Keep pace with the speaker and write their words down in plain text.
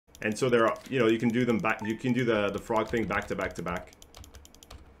And so there are, you know, you can do them back. You can do the frog thing back to back to back.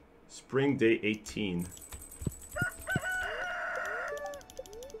 Spring day 18.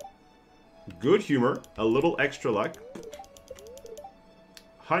 Good humor, a little extra luck.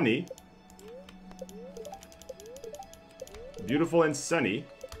 Honey. Beautiful and sunny.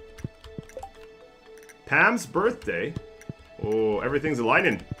 Pam's birthday. Oh, everything's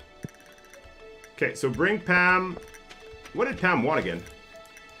aligning. Okay, so bring Pam. What did Pam want again?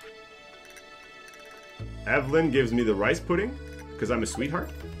 Evelyn gives me the rice pudding because I'm a sweetheart.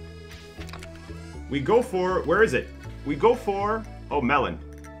 We go for, where is it? We go for, oh, melon.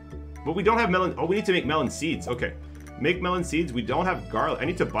 But we don't have melon. Oh, we need to make melon seeds. Okay. Make melon seeds. We don't have garlic. I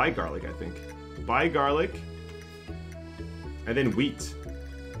need to buy garlic, I think. Buy garlic. And then wheat.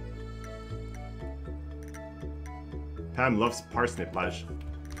 Pam loves parsnip, Laj.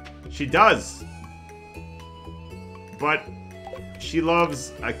 She does. But she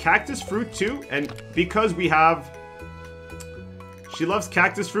loves a cactus fruit too. And because we have... She loves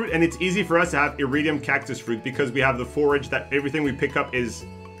cactus fruit. And it's easy for us to have iridium cactus fruit because we have the forage that everything we pick up is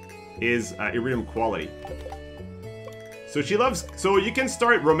iridium quality. So she loves, so you can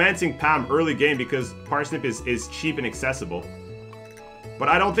start romancing Pam early game because parsnip is cheap and accessible. But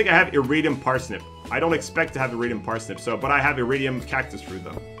I don't think I have iridium parsnip. I don't expect to have iridium parsnip, so, but I have iridium cactus fruit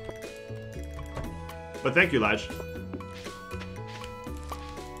though. But thank you, Laj.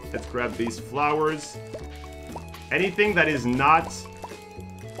 Let's grab these flowers. Anything that is not,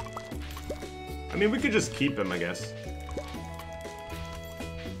 I mean, we could just keep them, I guess.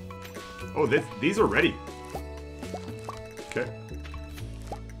 Oh, these are ready. Okay.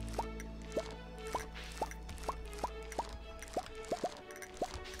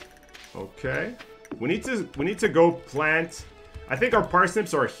 Okay. We need to go plant. I think our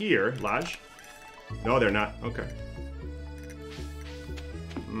parsnips are here, Laj. No, they're not. Okay.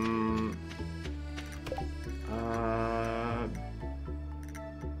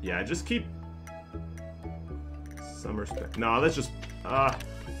 Yeah, just keep summer spec. No, let's just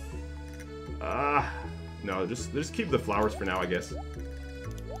no, just keep the flowers for now, I guess.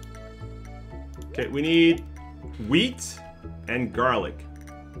 Okay, we need wheat and garlic.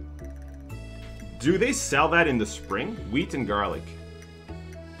 Do they sell that in the spring? Wheat and garlic.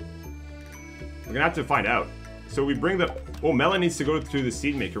 We're gonna have to find out. So we bring the... Oh, melon needs to go through the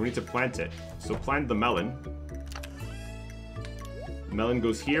seed maker. We need to plant it. So plant the melon. The melon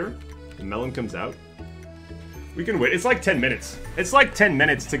goes here. The melon comes out. We can wait. It's like 10 minutes. It's like 10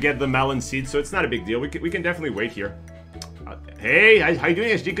 minutes to get the melon seed, so it's not a big deal. We can definitely wait here. Hey, how you doing,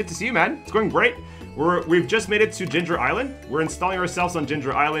 SG? Good to see you, man. It's going great. We've just made it to Ginger Island. We're installing ourselves on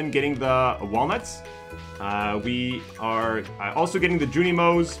Ginger Island, getting the walnuts. We are also getting the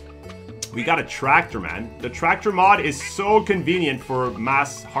Junimos. We got a tractor, man. The tractor mod is so convenient for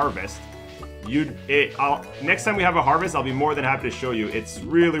mass harvest. Next time we have a harvest, I'll be more than happy to show you. It's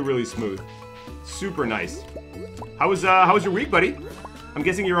really, really smooth. Super nice. How was your week, buddy? I'm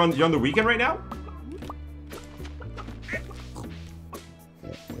guessing you're on the weekend right now?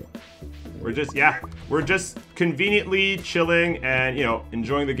 We're just conveniently chilling and, you know,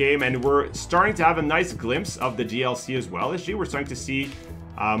 enjoying the game, and we're starting to have a nice glimpse of the DLC as well, SG. We're starting to see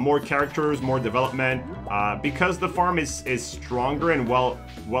more characters, more development. Because the farm is stronger and well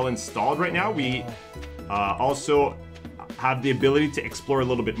installed right now, we also have the ability to explore a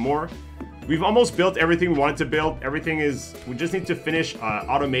little bit more. We've almost built everything we wanted to build. We just need to finish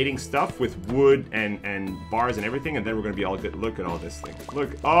automating stuff with wood and bars and everything, and then we're gonna be all good. Look at all this thing.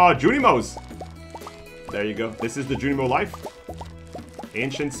 Look, oh, Junimos! There you go. This is the Junimo life.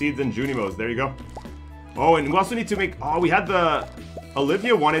 Ancient seeds and Junimos, there you go. Oh, and we also need to make, we had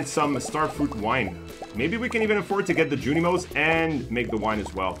Olivia wanted some starfruit wine. Maybe we can even afford to get the Junimos and make the wine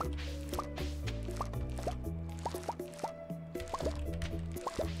as well.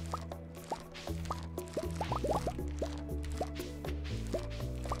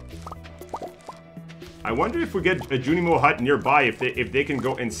 I wonder if we get a Junimo hut nearby, if they can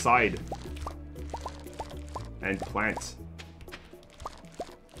go inside and plant.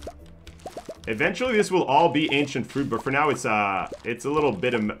 Eventually, this will all be ancient fruit, but for now, it's a little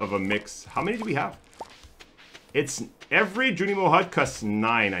bit of a mix. How many do we have? It's every Junimo hut costs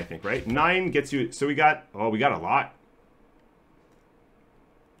 9, I think, right? 9 gets you. So we got a lot.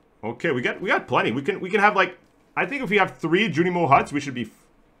 Okay, we got plenty. We can have like, I think if we have 3 Junimo huts, we should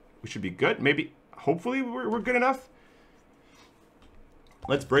be good. Maybe. Hopefully we're good enough.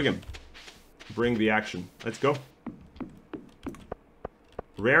 Let's bring him. Bring the action. Let's go.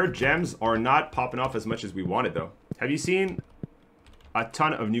 Rare gems are not popping off as much as we wanted, though. Have you seen a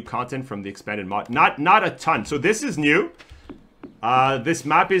ton of new content from the expanded mod? Not a ton. So this is new. This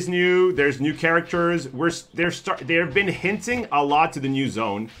map is new. There's new characters. They've been hinting a lot to the new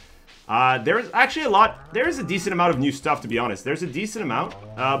zone. There's actually a lot. There's a decent amount of new stuff, to be honest. There's a decent amount,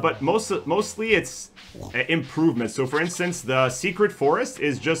 but mostly it's improvements. So, for instance, the secret forest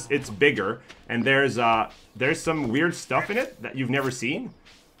is it's bigger, and there's some weird stuff in it that you've never seen.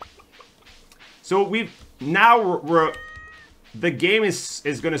 So the game is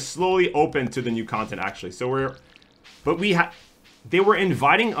going to slowly open to the new content, actually. So they were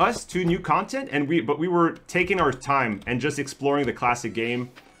inviting us to new content, but we were taking our time and just exploring the classic game,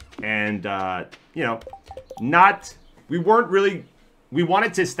 and you know, we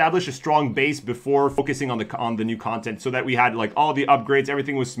wanted to establish a strong base before focusing on the new content, so that we had like all the upgrades,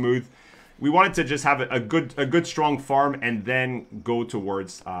 everything was smooth. We wanted to just have a good strong farm and then go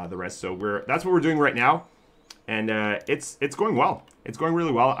towards the rest. So that's what we're doing right now, and it's going well. It's going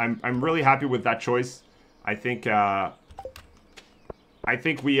really well. I'm really happy with that choice. I think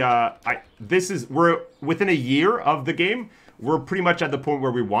we're within a year of the game. We're pretty much at the point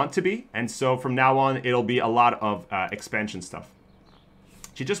where we want to be, and so from now on it'll be a lot of expansion stuff.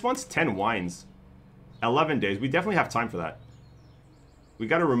 She just wants 10 wines, 11 days. We definitely have time for that. We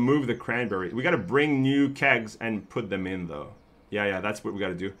got to remove the cranberry. We got to bring new kegs and put them in, though. Yeah, that's what we got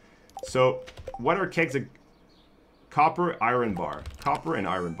to do. So, what are kegs? Copper, iron bar. Copper and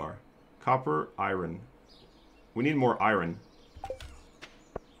iron bar. Copper, iron. We need more iron.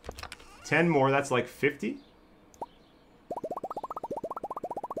 10 more, that's like 50?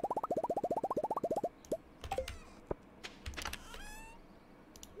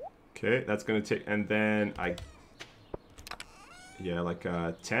 Okay, that's gonna take, and then yeah, like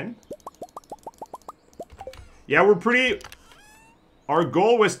 10. Yeah, our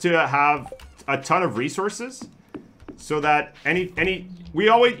goal was to have a ton of resources, so that we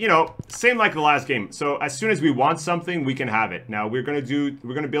always, you know, same like the last game. So as soon as we want something, we can have it. Now we're gonna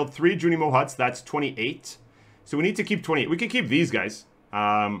build 3 Junimo huts. That's 28. So we need to keep 28. We can keep these guys.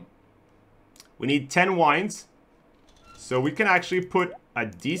 We need 10 wines. So we can actually put a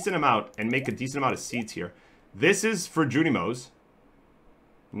decent amount and make a decent amount of seeds here. This is for Junimos.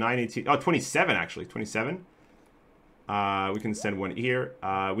 918. Oh, 27 actually. 27. We can send one here.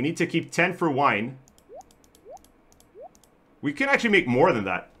 We need to keep 10 for wine. We can actually make more than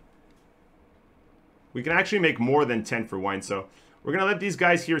that. We can actually make more than 10 for wine. So we're going to let these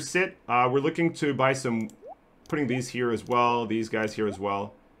guys here sit. We're looking to buy some, putting these here as well. These guys here as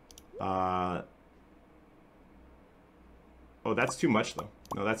well. Oh, that's too much though.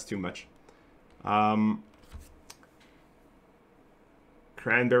 No, that's too much.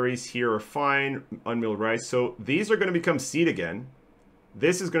 Cranberries here are fine. Unmilled rice. So these are going to become seed again.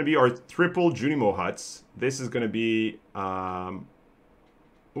 This is going to be our triple Junimo huts. This is going to be... what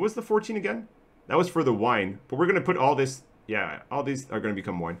was the 14 again? That was for the wine. But we're going to put all this... Yeah, all these are going to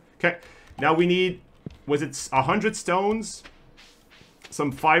become wine. Okay. Now we need... Was it 100 stones?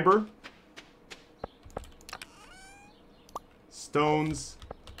 Some fiber. Stones.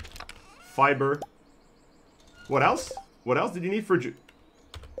 Fiber. What else? What else did you need for...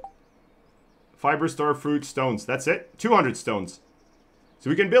 Fiber, star, fruit, stones. That's it? 200 stones. So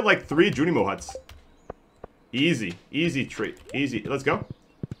we can build like 3 Junimo huts. Easy. Easy treat. Easy. Let's go.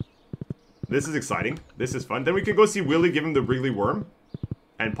 This is exciting. This is fun. Then we can go see Willy, give him the Wrigley worm,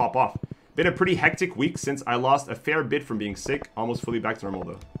 and pop off. Been a pretty hectic week since I lost a fair bit from being sick. Almost fully back to normal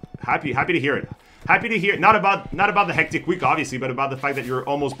though. Happy to hear it. Happy to hear it. Not about the hectic week, obviously, but about the fact that you're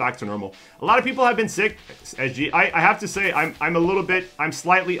almost back to normal. A lot of people have been sick, SG. I have to say, I'm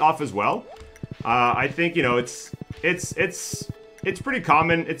slightly off as well. I think, you know, it's pretty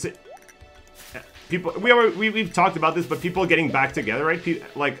common. We've talked about this, but people getting back together, right?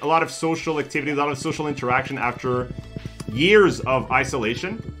 Like a lot of social activity, a lot of social interaction after years of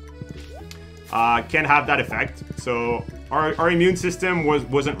isolation can have that effect. So our immune system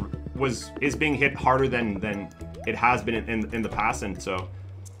is being hit harder than it has been in the past, and so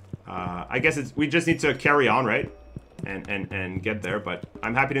I guess we just need to carry on, right? And get there. But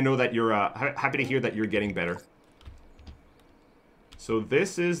I'm happy to know that you're happy to hear that you're getting better. So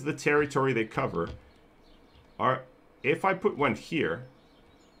this is the territory they cover. If I put one here,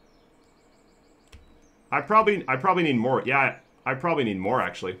 I probably need more. Yeah, I probably need more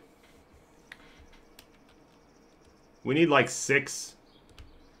actually. We need like 6.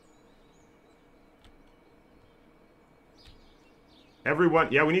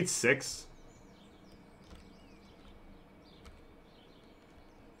 Everyone, yeah, we need 6.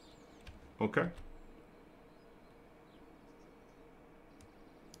 Okay.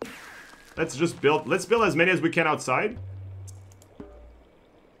 Let's build as many as we can outside.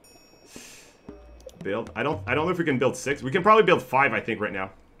 Build. I don't know if we can build 6. We can probably build 5, I think, right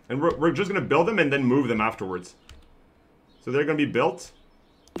now. And we're just gonna build them and then move them afterwards. So they're gonna be built.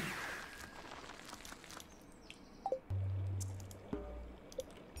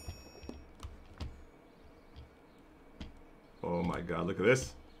 Oh my god, look at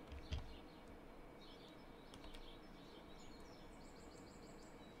this.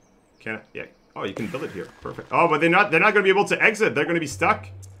 Can I? Yeah. Oh, you can build it here. Perfect. Oh, but they're not gonna be able to exit. They're gonna be stuck.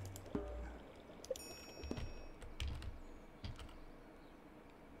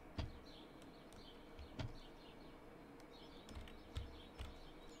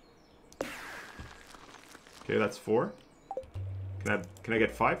 Okay, that's 4. Can I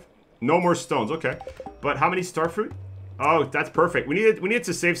get 5? No more stones. Okay. But how many starfruit? Oh, that's perfect. We needed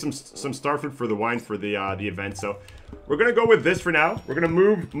to save some starfruit for the wine for the event. So we're gonna go with this for now. We're gonna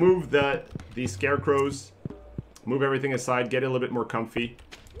move these scarecrows, move everything aside, get it a little bit more comfy,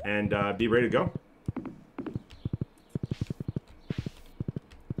 and be ready to go.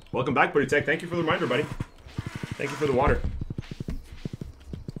 Welcome back, Buddy Tech. Thank you for the reminder, buddy. Thank you for the water.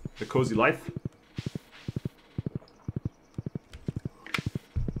 The cozy life.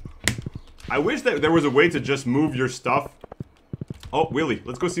 I wish that there was a way to just move your stuff. Oh, Willy.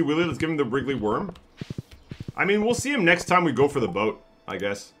 Let's go see Willy. Let's give him the Wrigley worm. I mean, we'll see him next time we go for the boat, I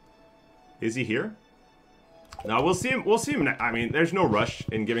guess. Is he here? No, we'll see him. We'll see him. I mean, there's no rush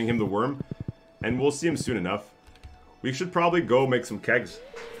in giving him the worm. And we'll see him soon enough. We should probably go make some kegs.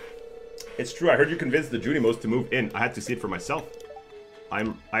 It's true. I heard you convinced the Junimos to move in. I had to see it for myself. I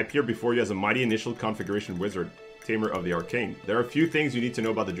appear before you as a mighty initial configuration wizard. Tamer of the Arcane. There are a few things you need to know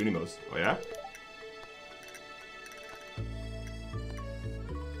about the Junimos. Oh, yeah?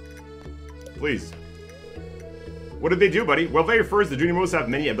 Please. What did they do, buddy? Well, very first, the Junimos have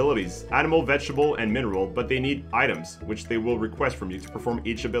many abilities. Animal, vegetable, and mineral, but they need items, which they will request from you to perform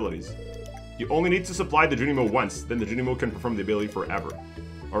each abilities. You only need to supply the Junimo once, then the Junimo can perform the ability forever.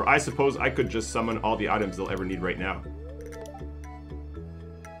 Or I suppose I could just summon all the items they'll ever need right now.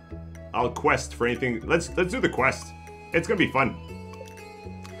 I'll quest for anything. Let's do the quest. It's gonna be fun.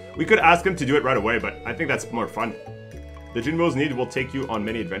 We could ask him to do it right away, but I think that's more fun. The Junimos need will take you on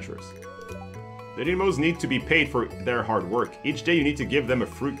many adventures. The Junimos need to be paid for their hard work. Each day you need to give them a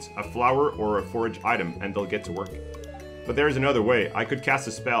fruit, a flower, or a forage item, and they'll get to work. But there is another way. I could cast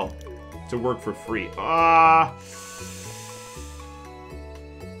a spell to work for free.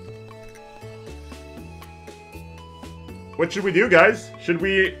 What should we do, guys? Should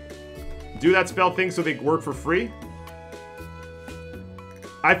we do that spell thing so they work for free?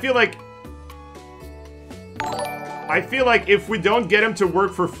 I feel like if we don't get them to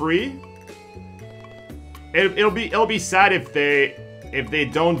work for free, it'll be sad if they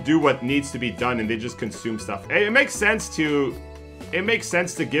don't do what needs to be done and they just consume stuff. It makes sense to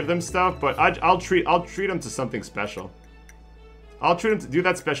give them stuff, but I'll treat them to something special. I'll treat them to do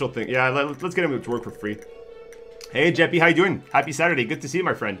that special thing. Yeah, let's get them to work for free. Hey Jeppy, how you doing? Happy Saturday. Good to see you,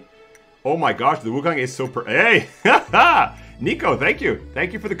 my friend. Oh my gosh, the Wukong is so Hey! Nico, thank you.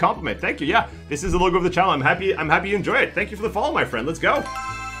 Thank you for the compliment. Thank you. Yeah, this is the logo of the channel. I'm happy you enjoy it. Thank you for the follow, my friend. Let's go.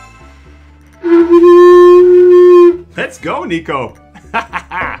 Let's go, Nico.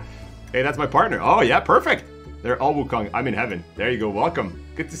 Hey, that's my partner. Oh, yeah, perfect. They're all Wukong. I'm in heaven. There you go. Welcome.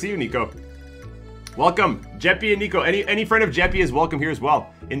 Good to see you, Nico. Welcome, Jeppy and Nico. Any friend of Jeppy is welcome here as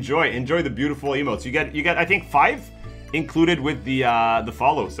well. Enjoy the beautiful emotes. You get I think 5 included with the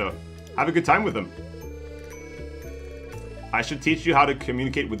follow. So have a good time with them. I should teach you how to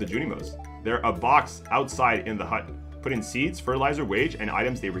communicate with the Junimos. They're a box outside in the hut. Put in seeds, fertilizer, wage, and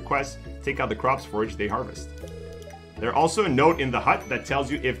items they request. Take out the crops forage they harvest. There's also a note in the hut that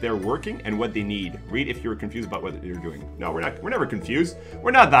tells you if they're working and what they need. Read if you're confused about what you're doing. No, we're not. We're never confused.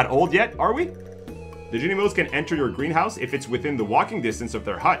 We're not that old yet, are we? The Junimos can enter your greenhouse if it's within the walking distance of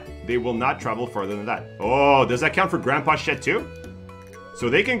their hut. They will not travel farther than that. Oh, does that count for Grandpa's shed too? So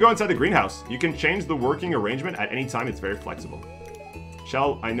they can go inside the greenhouse. You can change the working arrangement at any time. It's very flexible.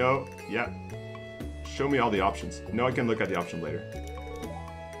 Shall I know? Yeah. Show me all the options. No, I can look at the option later.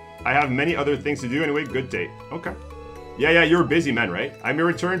 I have many other things to do anyway. Good day. Okay. Yeah, you're a busy man, right? I may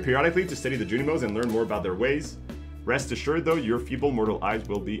return periodically to study the Junimos and learn more about their ways. Rest assured, though, your feeble mortal eyes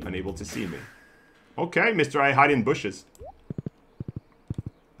will be unable to see me. Okay, Mr. I hide in bushes.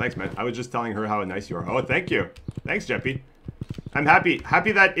 Thanks, man. I was just telling her how nice you are. Oh, thank you. Thanks, Jeppy. I'm happy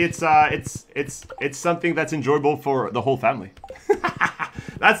that it's something that's enjoyable for the whole family.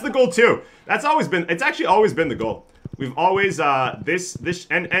 That's the goal too. It's actually always been the goal. We've always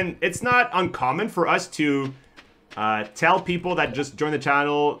and it's not uncommon for us to Tell people that just join the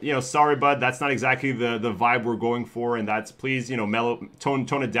channel, you know, sorry, bud, that's not exactly the vibe we're going for, and that's, please, you know,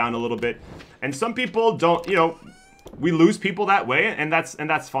 tone it down a little bit. And some people don't, you know, we lose people that way, and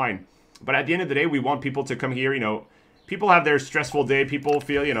that's fine. But at the end of the day, we want people to come here, you know. People have their stressful day. People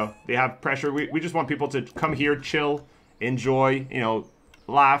feel, you know, they have pressure. We just want people to come here, chill, enjoy, you know,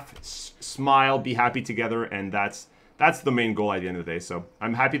 laugh, smile, be happy together, and that's the main goal at the end of the day. So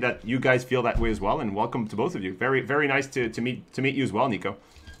I'm happy that you guys feel that way as well, and welcome to both of you. Very, very nice to meet you as well, Nico.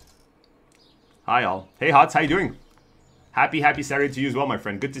 Hi all. Hey Hots, how you doing? Happy Saturday to you as well, my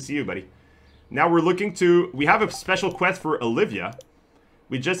friend. Good to see you, buddy. Now we're looking to, we have a special quest for Olivia.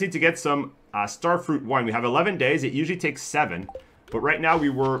 We just need to get some starfruit wine. We have 11 days. It usually takes 7. But right now we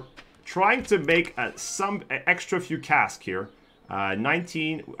were trying to make some extra few casks here.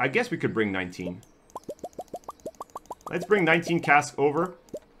 19. I guess we could bring 19. Let's bring 19 casks over.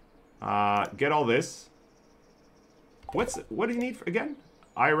 Get all this. What do you need again?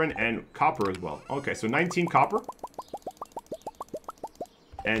 Iron and copper as well. Okay, so 19 copper.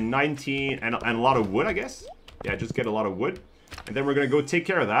 And 19 and a lot of wood, I guess. Yeah, just get a lot of wood. And then we're going to go take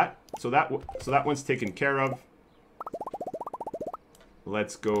care of that. So that one's taken care of.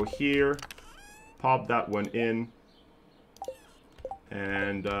 Let's go here. Pop that one in.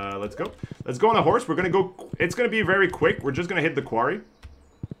 And let's go. Let's go on a horse. We're going to go. It's going to be very quick. We're just going to hit the quarry.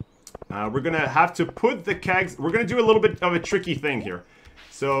 We're going to have to put the kegs. We're going to do a little bit of a tricky thing here.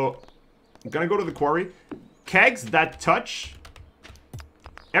 So I'm going to go to the quarry. Kegs that touch.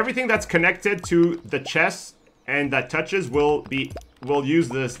 Everything that's connected to the chest and that touches will use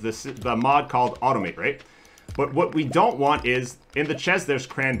the mod called automate, right? But what we don't want is in the chest there's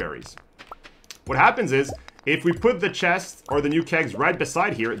cranberries. What happens is if we put the chest or the new kegs right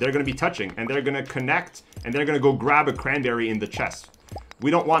beside here, they're going to be touching and they're going to connect and they're going to go grab a cranberry in the chest.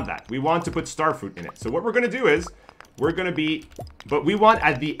 We don't want that. We want to put starfruit in it. So what we're going to do is but we want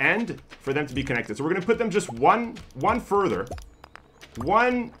at the end for them to be connected. So we're going to put them just one further.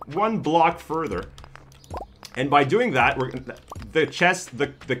 One block further. And by doing that,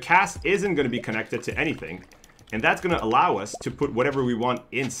 the cast isn't going to be connected to anything. And that's going to allow us to put whatever we want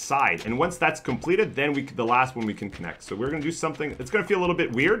inside. And once that's completed, then the last one we can connect. So we're going to do something. It's going to feel a little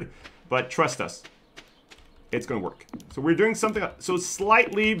bit weird, but trust us. It's going to work. So we're doing something so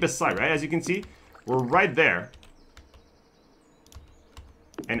slightly beside, right? As you can see, we're right there.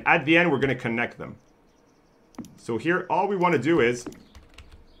 And at the end, we're going to connect them. So here, all we want to do is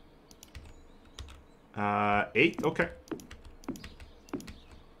 8, okay.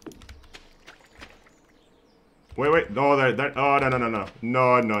 Wait, no, oh,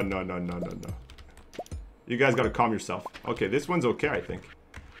 no. You guys gotta calm yourself. Okay, this one's okay, I think.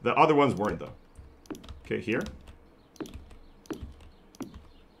 The other ones weren't, though. Okay, here.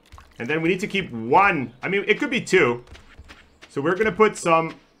 And then we need to keep 1. I mean, it could be 2. So we're gonna put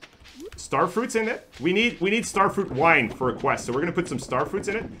some starfruits in it. We need starfruit wine for a quest. So we're gonna put some starfruits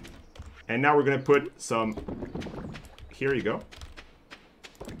in it. And now we're gonna put some. Here you go.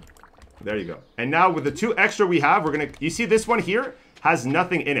 There you go. And now with the 2 extra we have, we're gonna. You see this one here has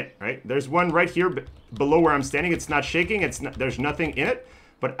nothing in it, right? There's one right here below where I'm standing. It's not shaking. There's nothing in it.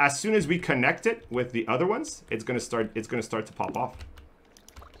 But as soon as we connect it with the other ones, it's gonna start to pop off.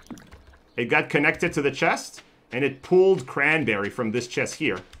 It got connected to the chest, and it pulled cranberry from this chest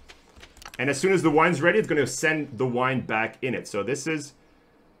here. And as soon as the wine's ready, it's gonna send the wine back in it. So this is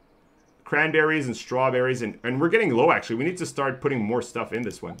cranberries and strawberries, and we're getting low, actually. We need to start putting more stuff in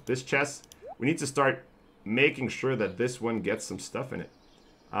this one. This chest, we need to start making sure that this one gets some stuff in it.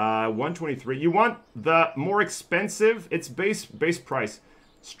 123. You want the more expensive, it's base price.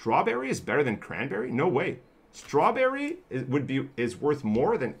 Strawberry is better than cranberry? No way. Strawberry is worth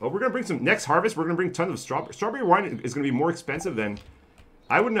more than... Oh, we're going to bring some... Next harvest, we're going to bring tons of strawberry. Strawberry wine is going to be more expensive than...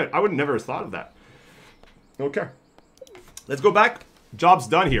 I would never have thought of that. Okay. Let's go back. Job's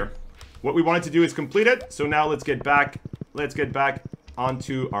done here. What we wanted to do is complete it. So now let's get back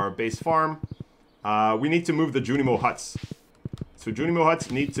onto our base farm. We need to move the Junimo huts. So Junimo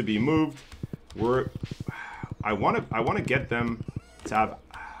huts need to be moved. I want to get them to have...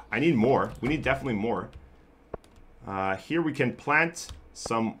 I need more. We need definitely more. Here we can plant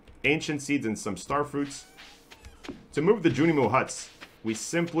some ancient seeds and some star fruits. To move the Junimo huts, we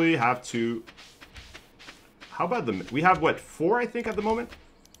simply have to... How about them? We have, what, 4, I think, at the moment?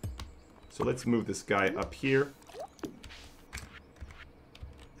 So let's move this guy up here.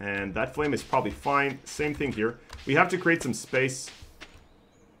 And that flame is probably fine. Same thing here. We have to create some space.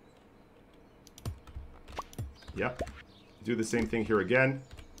 Yep. Do the same thing here again.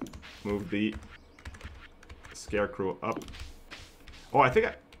 Move the scarecrow up. Oh, I think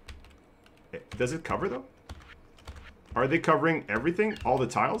does it cover, though? Are they covering everything? All the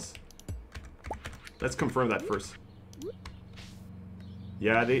tiles? Let's confirm that first.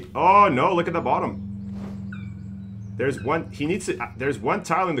 Yeah, they... Oh, no, look at the bottom. There's one... He needs to... There's one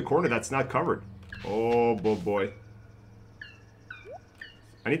tile in the corner that's not covered. Oh, boy.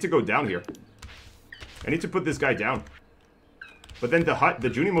 I need to go down here. I need to put this guy down. But then the hut... The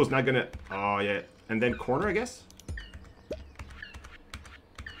Junimo's not gonna... Oh, yeah. And then corner, I guess?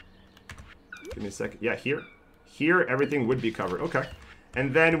 Give me a second. Yeah, here. Here, everything would be covered. Okay.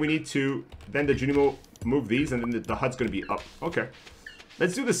 And then we need to... Then the Junimo move these, and then the hut's going to be up. Okay.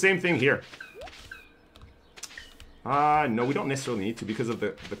 Let's do the same thing here. No, we don't necessarily need to because of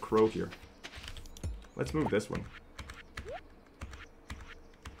the crow here. Let's move this one.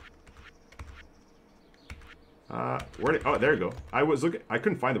 Where did... Oh, there you go. I was looking... I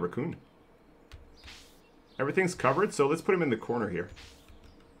couldn't find the raccoon. Everything's covered, so let's put him in the corner here.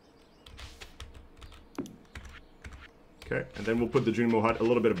 Okay, and then we'll put the Junimo hut a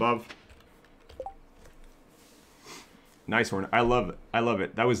little bit above. Nice horn. I love it. I love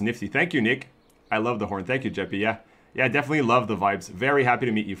it. That was nifty. Thank you, Nick. I love the horn. Thank you, Jeppy. Yeah. Yeah, definitely love the vibes. Very happy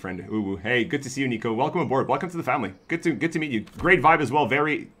to meet you, friend. Ooh, hey, good to see you, Nico. Welcome aboard. Welcome to the family. Good to meet you. Great vibe as well.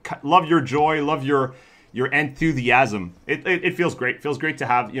 Very love your joy. Love your enthusiasm. It feels great. Feels great to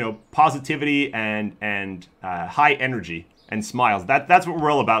have, you know, positivity and high energy and smiles. That's what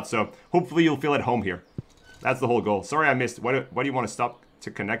we're all about. So hopefully you'll feel at home here. That's the whole goal. Sorry I missed. Why do you want to stop to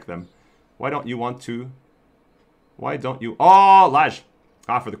connect them? Why don't you want to? Why don't you? Oh, Laj.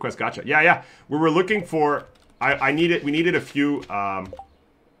 Ah, for the quest. Gotcha. Yeah. We were looking for... we needed a few... Yeah,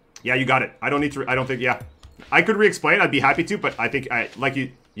 you got it. I don't think... Yeah. I could re-explain. I'd be happy to, but I think... like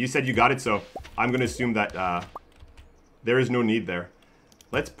you said you got it, so I'm going to assume that there is no need there.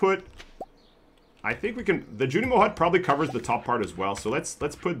 Let's put... I think we can... The Junimo hut probably covers the top part as well. So let's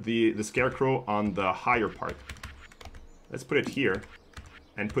put the scarecrow on the higher part. Let's put it here.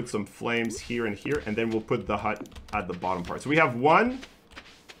 And put some flames here and here. And then we'll put the hut at the bottom part. So we have 1,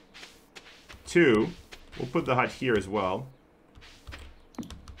 2. We'll put the hut here as well.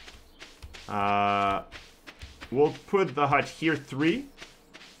 We'll put the hut here 3.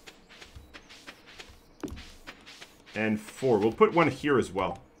 And 4. We'll put one here as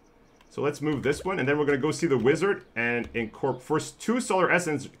well. So let's move this one, and then we're going to go see the wizard and incorporate. First, 2 solar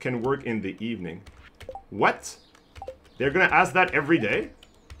essence can work in the evening. What? They're going to ask that every day?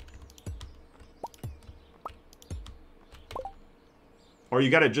 Or you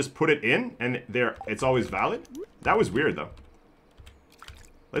got to just put it in, and it's always valid? That was weird, though.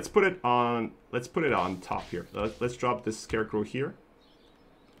 Let's put it on top here. Let's drop this scarecrow here.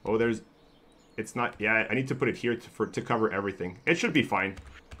 Oh, it's not... Yeah, I need to put it here to cover everything. It should be fine.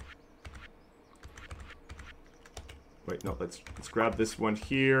 Wait, no, let's grab this one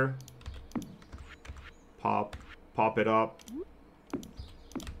here. Pop it up.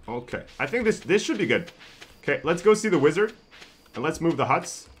 Okay, I think this should be good. Okay, let's go see the wizard. And let's move the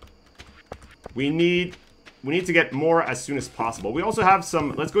huts. We need to get more as soon as possible. We also have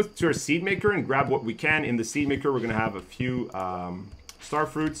some... Let's go to our seed maker and grab what we can. In the seed maker, we're going to have a few star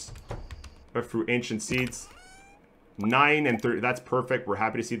fruits. Through ancient seeds. 9 and 30. That's perfect. We're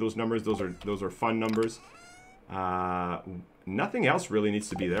happy to see those numbers. Those are fun numbers. Nothing else really needs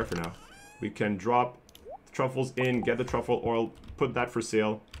to be there for now. We can drop truffles in, get the truffle oil, put that for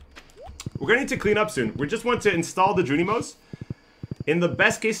sale. We're gonna need to clean up soon. We just want to install the Junimos. In the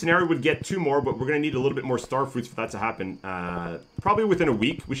best case scenario, we'd get 2 more, but we're gonna need a little bit more star fruits for that to happen. Probably within a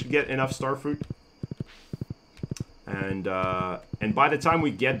week, we should get enough star fruit. And by the time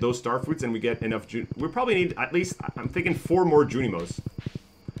we get those star fruits and we get enough, we probably need at least, I'm thinking 4 more Junimos.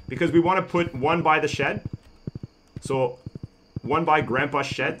 Because we want to put 1 by the shed. So, 1 by Grandpa's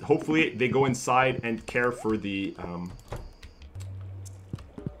shed. Hopefully, they go inside and care for the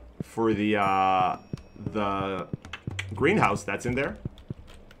greenhouse that's in there.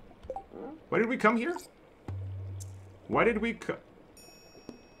 Why did we come here? Why did we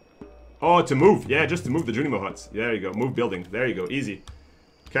Oh, to move. Yeah, just to move the Junimo huts. There you go. Move building. There you go. Easy.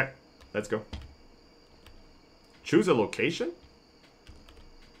 Okay, let's go. Choose a location?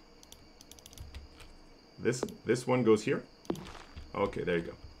 This one goes here. Okay, there you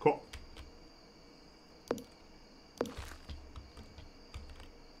go. Cool.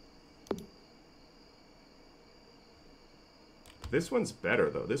 This one's better,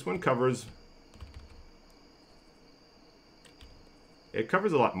 though. This one covers... It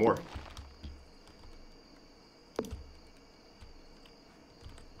covers a lot more.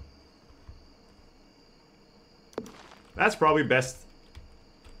 That's probably best.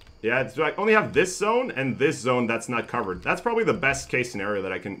 Yeah, so I only have this zone and this zone that's not covered. That's probably the best case scenario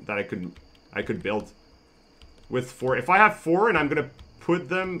that I could build. with 4. If I have 4 and I'm gonna put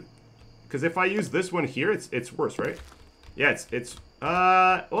them, because if I use this one here, it's worse, right? Yeah,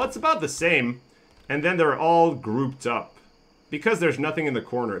 well, it's about the same. And then they're all grouped up because there's nothing in the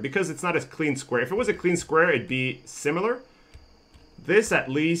corner, because it's not a clean square. If it was a clean square, it'd be similar. This, at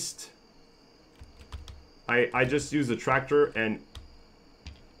least, I just use the tractor, and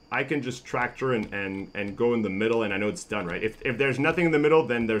I can just tractor and go in the middle, and I know it's done, right? If there's nothing in the middle,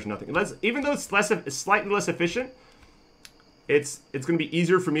 then there's nothing. Even though it's slightly less efficient, it's going to be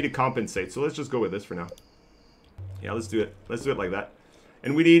easier for me to compensate. So let's just go with this for now. Yeah, let's do it. Let's do it like that.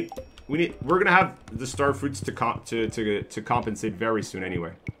 And we're going to have the star fruits to compensate very soon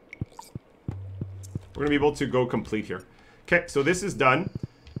anyway. We're going to be able to go complete here. Okay, so this is done.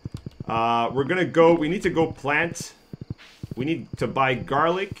 We're going to go, we need to go plant. We need to buy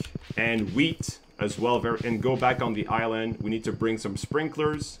garlic and wheat as well, and go back on the island. We need to bring some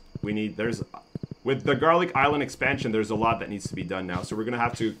sprinklers. With the garlic island expansion, there's a lot that needs to be done now. So we're going to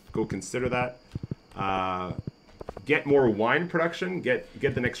have to go consider that. Get more wine production. Get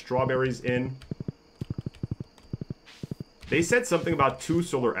the next strawberries in. They said something about 2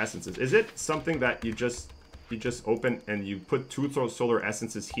 solar essences. Is it something that you just open and you put 2 solar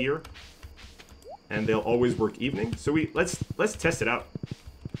essences here, and they'll always work evening? So let's test it out.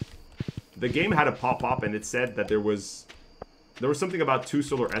 The game had a pop-up and it said that there was something about 2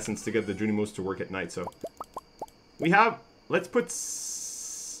 solar essence to get the Junimos to work at night. So let's put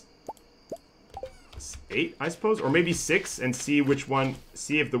 8, I suppose, or maybe 6, and see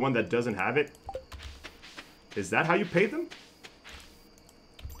if the one that doesn't have it. Is that how you pay them?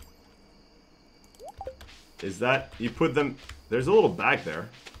 Is that you put them? There's a little bag there.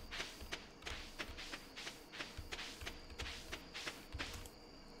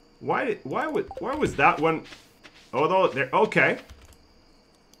 Why was that one? Oh, no, there. Okay.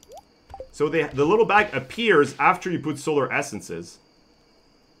 So the little bag appears after you put solar essences.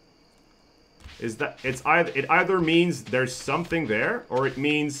 Is that it either means there's something there, or it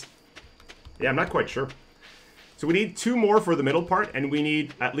means, yeah, I'm not quite sure. So we need 2 more for the middle part, and we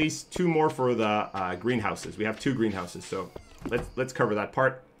need at least 2 more for the greenhouses. We have 2 greenhouses, so let's cover that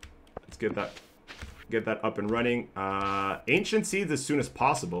part. Let's get that up and running. Ancient seeds as soon as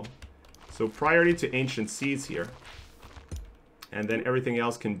possible. So priority to ancient seeds here, and then everything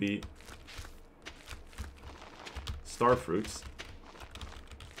else can be star fruits.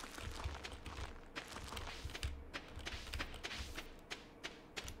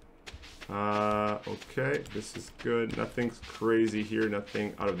 Okay, this is good. Nothing's crazy here.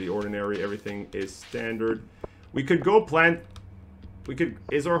 Nothing out of the ordinary. Everything is standard. We could go plant.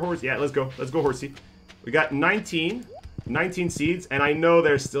 Is our horse? Yeah, let's go. Let's go, horsey. We got 19 seeds, and I know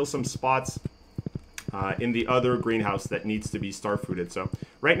there's still some spots in the other greenhouse that needs to be star fruited. So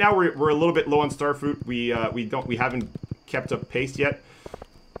right now we're a little bit low on star fruit. We haven't kept up pace yet.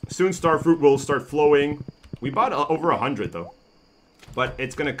 Soon star fruit will start flowing. We bought over 100 though. But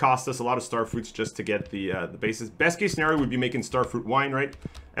it's going to cost us a lot of star fruits just to get the basis. Best case scenario would be making star fruit wine, right?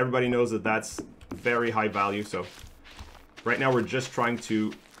 Everybody knows that that's very high value. So right now we're just trying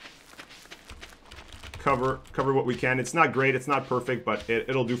to cover what we can. It's not great, it's not perfect, but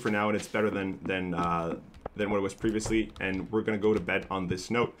it'll do for now, and it's better than what it was previously. And we're going to go to bed on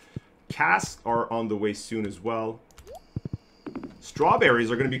this note. Casks are on the way soon as well. Strawberries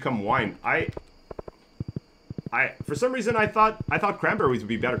are going to become wine. For some reason I thought cranberries would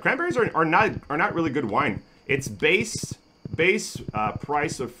be better. Cranberries are not really good wine. It's base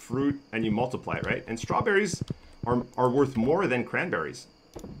price of fruit, and you multiply it, right? And strawberries are worth more than cranberries.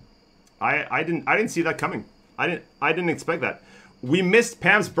 I didn't see that coming. I didn't expect that. We missed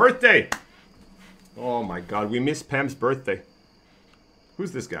Pam's birthday. Oh my god, we missed Pam's birthday.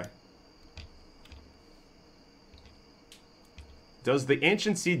 Who's this guy? Does the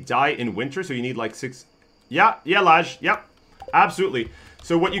ancient seed die in winter? So you need like 6. Yeah, Laj. Yep, absolutely.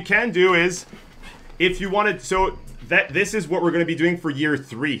 So what you can do is, if you wanted, so this is what we're going to be doing for year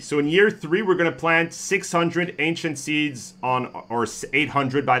 3. So in year 3, we're going to plant 600 ancient seeds or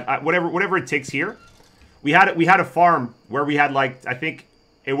 800, but whatever it takes here. We had a farm where we had, like, I think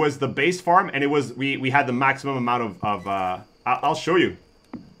it was the base farm, and we had the maximum amount of I'll show you.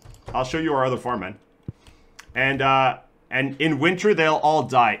 I'll show you our other farm, man. And in winter, they'll all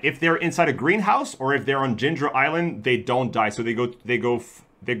die. If they're inside a greenhouse or if they're on Ginger Island, they don't die. So they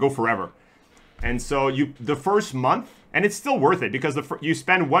go forever. And so the first month, and it's still worth it because you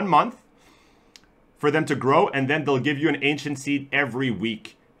spend 1 month for them to grow, and then they'll give you an ancient seed every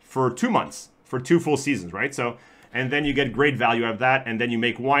week for 2 months, for 2 full seasons, right? So, and then you get great value out of that, and then you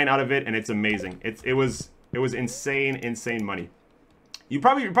make wine out of it, and it's amazing. It was insane money. You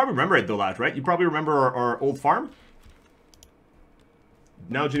probably remember it though, lad, right? You probably remember our old farm.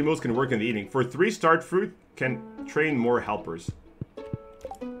 Now Junimos can work in the evening. For 3 start fruit, can train more helpers.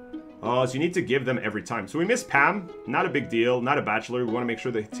 Oh, so you need to give them every time. So we miss Pam. Not a big deal. Not a bachelor. We want to make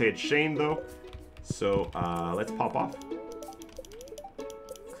sure they say it's Shane though. So let's pop off.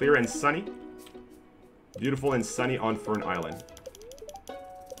 Clear and sunny. Beautiful and sunny on Fern Island.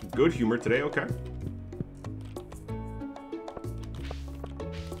 Good humor today. Okay.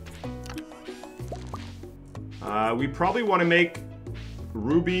 We probably want to make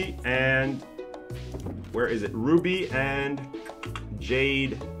Ruby and... Where is it? Ruby and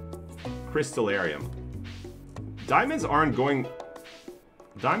Jade Crystallarium. Diamonds aren't going...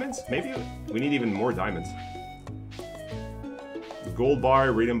 Diamonds? Maybe we need even more diamonds. Gold bar,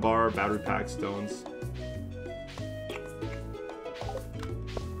 iridium bar, battery pack, stones.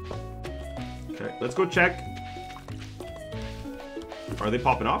 Okay, let's go check. Are they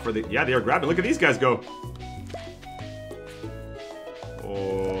popping off? Are they? Yeah, they are grabbing. Look at these guys go.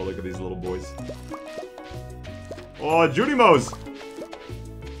 Oh, look at these little boys. Oh, Junimos!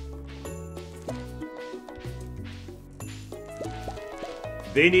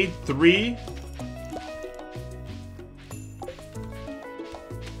 They need 3.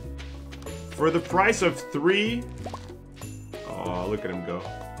 For the price of 3. Oh, look at him go.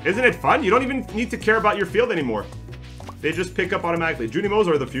 Isn't it fun? You don't even need to care about your field anymore. They just pick up automatically. Junimos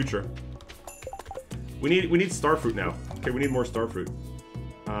are the future. We need starfruit now. Okay, we need more starfruit.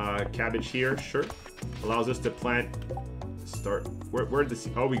 Cabbage here, sure. Allows us to plant. Start. Where the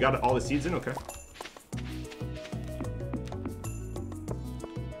seed? Oh, we got all the seeds in. Okay.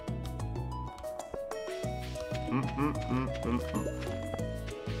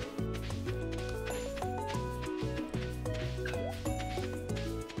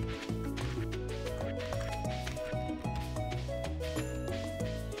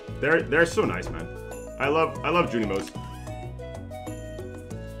 They're so nice, man. I love Junimos.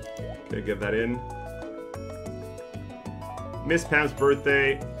 Okay, get that in. Miss Pam's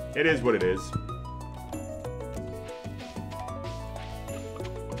birthday. It is what it is.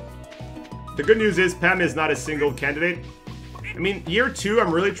 The good news is Pam is not a single candidate. I mean, year 2,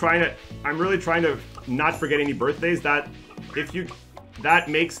 I'm really trying to not forget any birthdays. That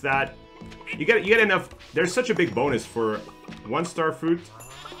makes that you get enough. There's such a big bonus for 1 star fruit.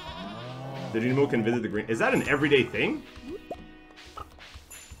 The Junimo can visit the green. Is that an everyday thing?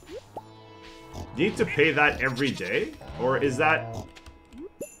 Do you need to pay that every day? Or is that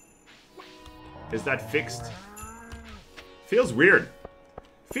fixed? Feels weird.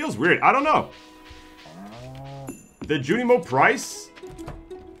 Feels weird. I don't know. The Junimo price?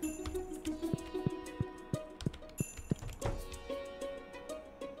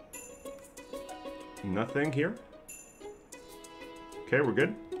 Nothing here. Okay, we're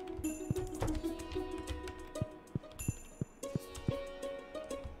good.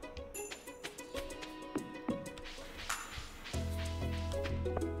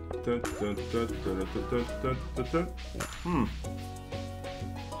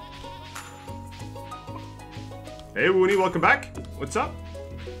 Hey, Woony, welcome back. What's up?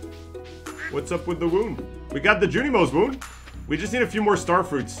 What's up with the wound? We got the Junimos wound. We just need a few more star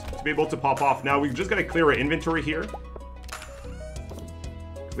fruits to be able to pop off. Now, we've just got to clear our inventory here.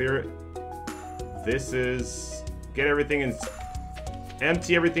 Clear it. This is... Get everything in...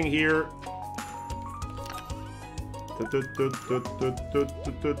 Empty everything here.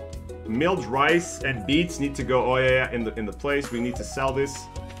 Milled rice and beets need to go. Oh yeah, in the place. We need to sell this.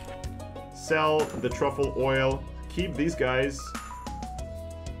 Sell the truffle oil. Keep these guys.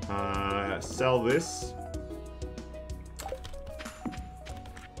 Sell this.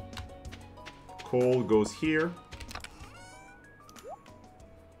 Coal goes here.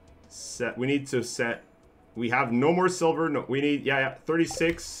 Set. We need to set. We have no more silver. No, we need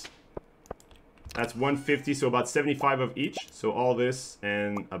 36. That's 150, so about 75 of each. So all this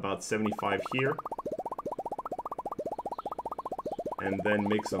and about 75 here. And then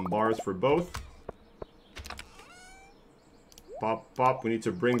make some bars for both. Pop, pop. We need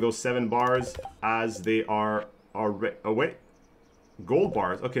to bring those 7 bars as they are already... Oh, wait. Gold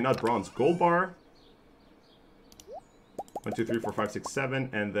bars. Okay, not bronze. Gold bar. 1, 2, 3, 4, 5, 6, 7.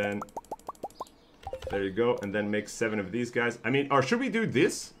 And then... There you go. And then make 7 of these guys. I mean, or should we do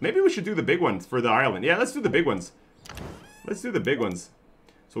this? Maybe we should do the big ones for the island. Yeah, let's do the big ones. Let's do the big ones.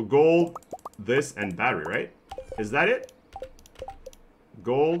 So gold, this, and battery, right? Is that it?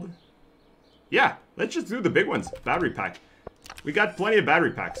 Gold. Yeah, let's just do the big ones. Battery pack. We got plenty of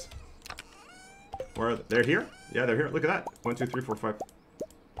battery packs. Where are they? They're here? Yeah, they're here. Look at that. 1, 2, 3, 4, 5.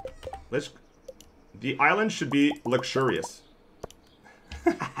 Let's... The island should be luxurious.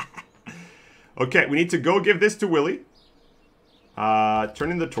 Okay, we need to go give this to Willy.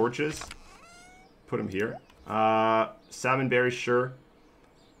 Turn in the torches. Put him here. Salmon berries, sure.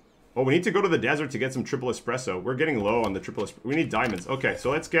 Oh, we need to go to the desert to get some triple espresso. We're getting low on the triple espresso. We need diamonds. Okay,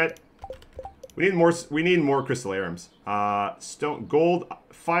 so let's get... We need more crystallariums. Stone, gold,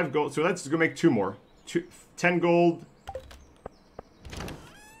 5 gold. So let's go make 2 more. 10 gold.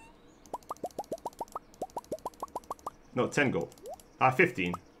 No, 10 gold.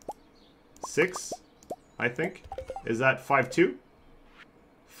 15. 6, I think. Is that 5-2?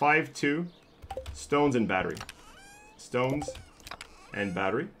 5-2. Stones and battery. Stones and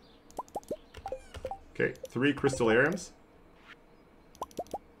battery. Okay, 3 crystallariums.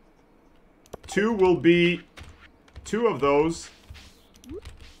 2 will be... 2 of those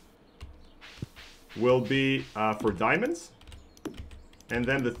will be for diamonds. And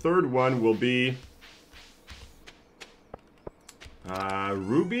then the third one will be...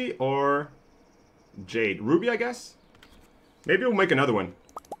 ruby or jade. Ruby, I guess? Maybe we'll make another one.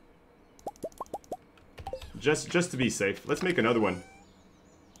 Just to be safe. Let's make another one.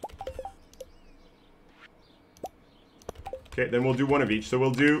 Okay, then we'll do 1 of each. So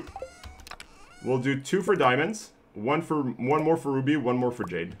we'll do 2 for diamonds, 1 more for ruby, 1 more for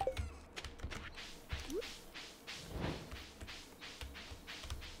jade.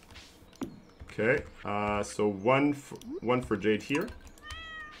 Okay, so 1 for jade here.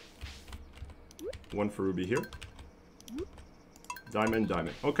 1 for ruby here. Diamond,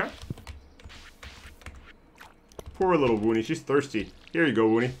 diamond. Okay. Poor little Woony. She's thirsty. Here you go,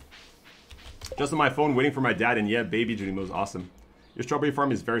 Woony. Just on my phone waiting for my dad, and yeah, baby Junimo's awesome. Your strawberry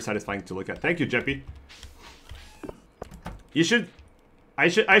farm is very satisfying to look at. Thank you, Jeppy. You should...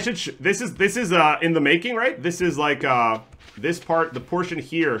 this is in the making, right? This is like, this part, the portion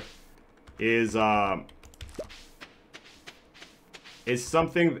here is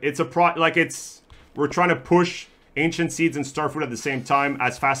something... We're trying to push Ancient Seeds and Starfruit at the same time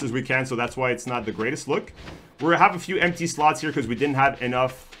as fast as we can, so that's why it's not the greatest look. We have a few empty slots here because we didn't have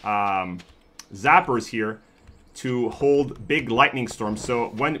enough zappers here to hold big lightning storms. So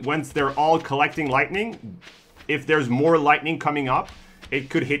once they're all collecting lightning, if there's more lightning coming up, it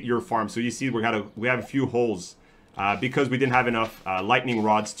could hit your farm. So you see we have a few holes because we didn't have enough lightning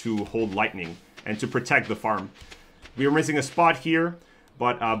rods to hold lightning and to protect the farm. We were missing a spot here.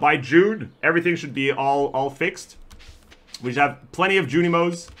 But by June, everything should be all fixed. We should have plenty of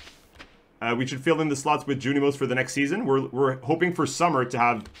Junimos. We should fill in the slots with Junimos for the next season. We're hoping for summer to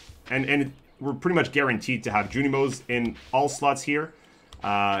have, and we're pretty much guaranteed to have Junimos in all slots here.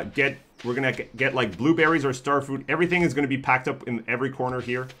 We're gonna get like blueberries or starfruit. Everything is gonna be packed up in every corner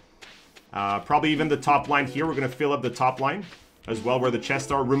here. Probably even the top line here. We're gonna fill up the top line as well where the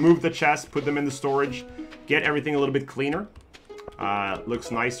chests are. Remove the chests, put them in the storage. Get everything a little bit cleaner.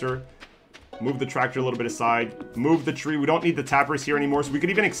 Looks nicer. Move the tractor a little bit aside. Move the tree. We don't need the tappers here anymore. So we could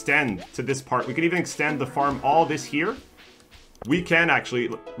even extend to this part. We could even extend the farm all this here. We can actually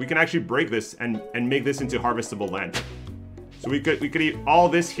break this and make this into harvestable land. So we could eat all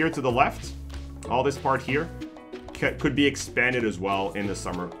this here to the left. All this part here could be expanded as well in the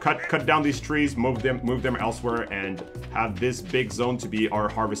summer. Cut down these trees, move them elsewhere, and have this big zone to be our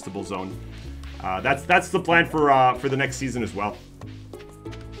harvestable zone. That's the plan for the next season as well.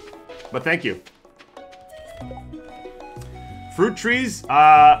 But thank you. Fruit trees.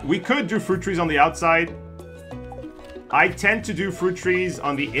 We could do fruit trees on the outside. I tend to do fruit trees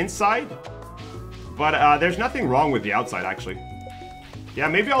on the inside. But there's nothing wrong with the outside, actually. Yeah,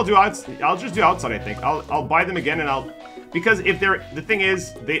 maybe I'll just do outside, I think. I'll buy them again and because if the thing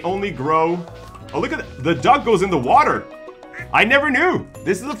is, they only grow... Oh, look at the duck goes in the water. I never knew.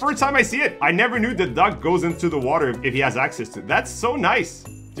 This is the first time I see it. I never knew the duck goes into the water if he has access to it. That's so nice.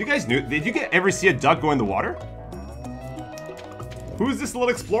 You guys knew? Did you ever see a duck go in the water? Who's this little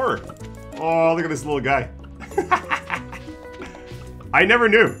explorer? Oh, look at this little guy. I never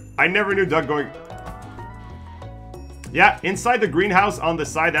knew. I never knew duck going... Yeah, inside the greenhouse on the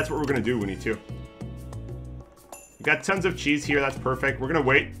side, that's what we're going to do, Winnie, too. We got tons of cheese here. That's perfect. We're going to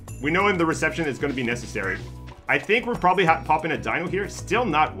wait. We know in the reception it's going to be necessary. I think we're probably popping a dino here. Still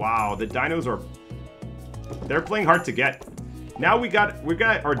not. Wow, the dinos are... They're playing hard to get. Now we got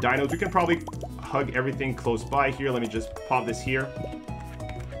our dinos. We can probably hug everything close by here. Let me just pop this here.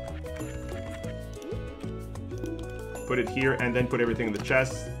 Put it here and then put everything in the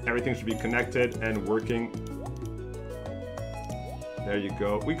chest. Everything should be connected and working. There you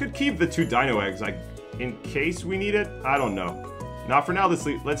go. We could keep the 2 dino eggs, like, in case we need it. I don't know. Now for now,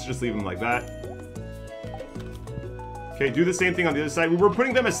 let's just leave them like that. Okay, do the same thing on the other side. We were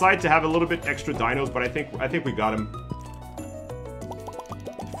putting them aside to have a little bit extra dinos, but I think we got them.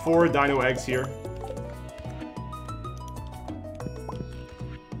 4 dino eggs here.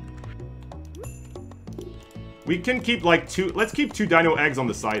 We can keep like 2. Let's keep 2 dino eggs on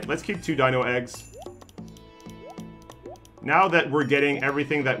the side. Let's keep 2 dino eggs. Now that we're getting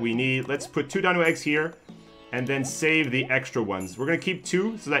everything that we need, let's put 2 dino eggs here and then save the extra ones. We're going to keep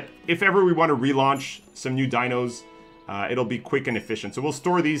 2 so that if ever we want to relaunch some new dinos, it'll be quick and efficient. So we'll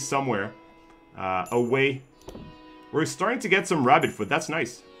store these somewhere away. We're starting to get some rabbit foot. That's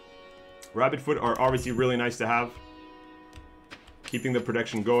nice. Rabbit foot are obviously really nice to have. Keeping the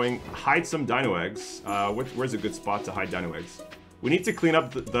production going. Hide some dino eggs. Where's a good spot to hide dino eggs? We need to clean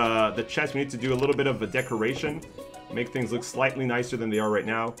up the chest. We need to do a little bit of a decoration. Make things look slightly nicer than they are right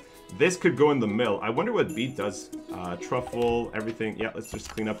now. This could go in the mill. I wonder what beet does. Truffle, everything. Yeah, let's just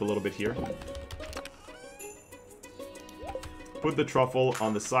clean up a little bit here. Put the truffle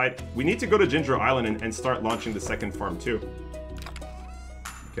on the side. We need to go to Ginger Island and start launching the second farm too.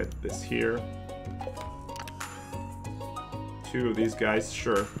 Get this here. 2 of these guys,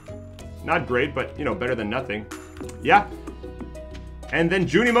 sure. Not great, but you know, better than nothing. Yeah. And then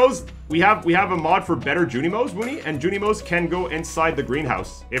Junimos, we have a mod for better Junimos, Woony, and Junimos can go inside the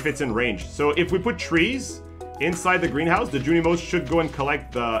greenhouse if it's in range. So if we put trees inside the greenhouse, the Junimos should go and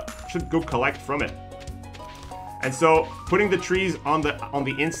collect from it. And so putting the trees on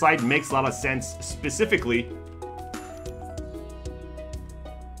the inside makes a lot of sense, specifically.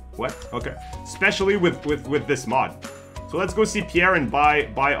 What? Okay. Especially with this mod. So let's go see Pierre and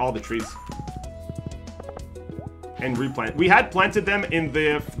buy all the trees. And replant. We had planted them in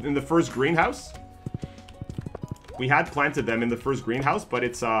the first greenhouse. We had planted them in the first greenhouse, but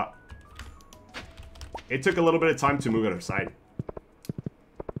it took a little bit of time to move it aside.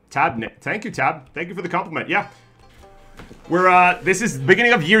 Tab, thank you, Tab. Thank you for the compliment. Yeah. This is the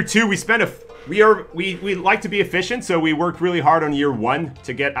beginning of year 2. We like to be efficient, so we worked really hard on year 1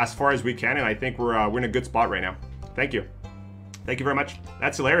 to get as far as we can, and I think we're in a good spot right now. Thank you. Thank you very much.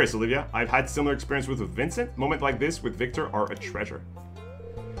 That's hilarious, Olivia. I've had similar experience with Vincent. Moments like this with Victor are a treasure.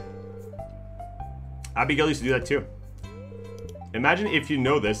 Abigail used to do that too. Imagine if you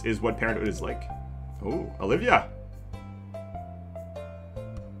know this is what parenthood is like. Oh, Olivia.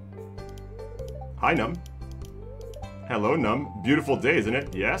 Hi, Num. Hello, Num. Beautiful day, isn't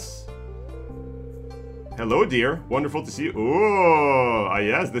it? Yes. Hello, dear. Wonderful to see you. Oh,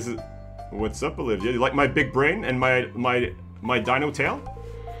 yes, this is... What's up, Olivia? You like my big brain and my dino tail?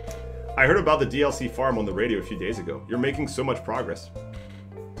 I heard about the DLC farm on the radio a few days ago. You're making so much progress.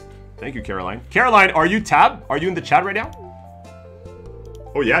 Thank you, Caroline. Caroline, are you Tab? Are you in the chat right now?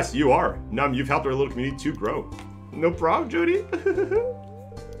 Oh, yes, you are. Num, you've helped our little community to grow. No problem, Judy.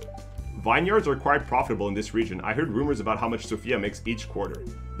 Vineyards are quite profitable in this region. I heard rumors about how much Sophia makes each quarter.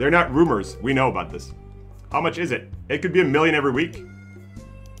 They're not rumors. We know about this. How much is it? It could be $1 million every week.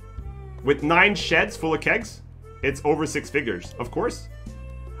 With 9 sheds full of kegs, it's over 6 figures. Of course.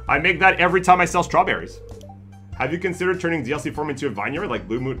 I make that every time I sell strawberries. Have you considered turning DLC farm into a vineyard like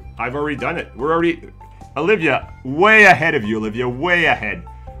Blue Moon? I've already done it. We're already... Olivia, way ahead of you, Olivia. Way ahead.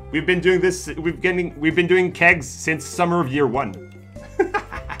 We've been doing this... We've been doing kegs since summer of year 1.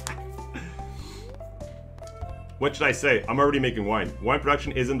 What should I say? I'm already making wine. Wine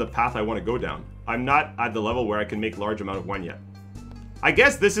production isn't the path I want to go down. I'm not at the level where I can make large amount of wine yet. I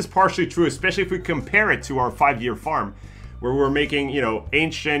guess this is partially true, especially if we compare it to our 5-year farm, where we're making, you know,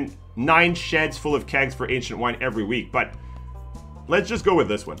 9 sheds full of kegs for ancient wine every week. But let's just go with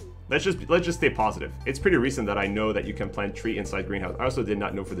this one. Let's just stay positive. It's pretty recent that I know that you can plant tree inside greenhouse. I also did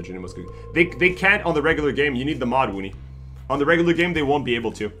not know for the Junimos. They can't on the regular game. You need the mod, Woony. On the regular game, they won't be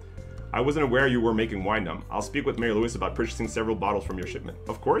able to. I wasn't aware you were making wine, Num. I'll speak with Mary Louise about purchasing several bottles from your shipment.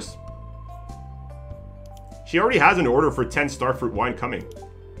 Of course. She already has an order for 10 starfruit wine coming.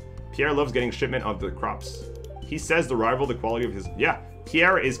 Pierre loves getting shipment of the crops. He says the rival the quality of his... Yeah,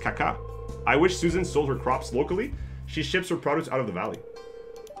 Pierre is caca. I wish Susan sold her crops locally. She ships her produce out of the valley.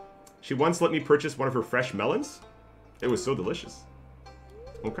 She once let me purchase one of her fresh melons. It was so delicious.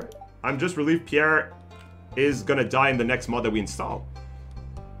 Okay. I'm just relieved Pierre is gonna die in the next mod that we install.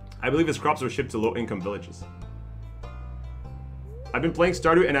 I believe his crops are shipped to low-income villages. I've been playing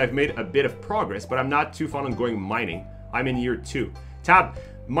Stardew and I've made a bit of progress, but I'm not too fond on going mining. I'm in year 2. Tab,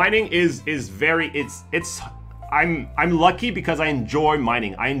 mining is very... I'm lucky because I enjoy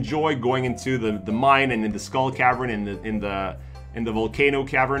mining. I enjoy going into the mine and in the skull cavern and in the volcano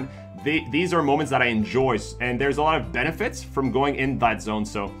cavern. These are moments that I enjoy, and there's a lot of benefits from going in that zone.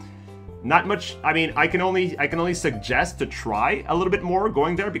 So, not much. I mean, I can only suggest to try a little bit more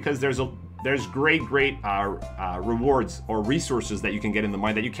going there because there's great rewards or resources that you can get in the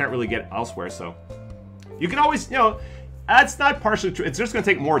mine that you can't really get elsewhere. So, you can always, you know, That's not partially true. It's just going to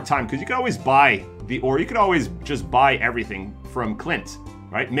take more time because you can always buy the ore. You could always just buy everything from Clint,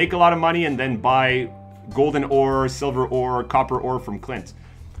 right? Make a lot of money and then buy golden ore, silver ore, copper ore from Clint,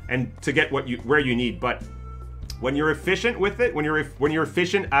 and to get where you need. But when you're efficient with it, when you're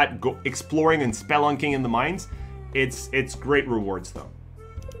efficient at exploring and spelunking in the mines, it's great rewards though.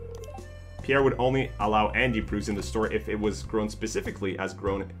 Pierre would only allow Andy proofs in the store if it was grown specifically as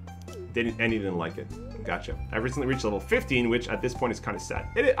grown. Didn't like it. Gotcha. I've recently reached level 15, which at this point is kind of sad.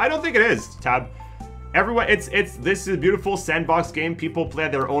 I don't think it is, Tab. Everyone, this is a beautiful sandbox game. People play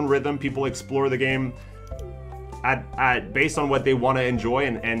at their own rhythm. People explore the game based on what they want to enjoy,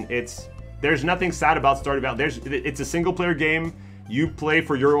 and there's nothing sad about Stardew Valley. It's a single player game. You play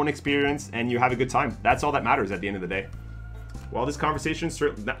for your own experience and you have a good time. That's all that matters at the end of the day. Well, this conversation,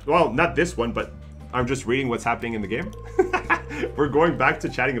 well, not this one, but I'm just reading what's happening in the game. We're going back to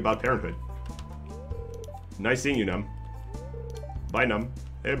chatting about parenthood. Nice seeing you, Num. Bye, Num.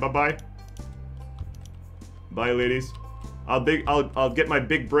 Hey, bye-bye. Bye, ladies. I'll get my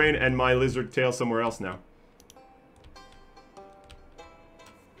big brain and my lizard tail somewhere else now.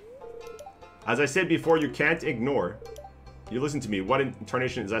 As I said before, you can't ignore. You listen to me. What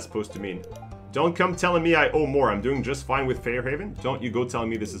incarnation is that supposed to mean? Don't come telling me I owe more. I'm doing just fine with Fairhaven. Don't you go telling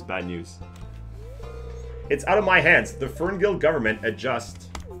me this is bad news. It's out of my hands. The Fernguild government adjust.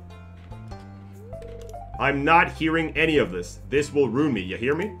 I'm not hearing any of this. This will ruin me. You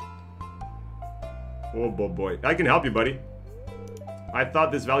hear me? Oh, boy. I can help you, buddy. I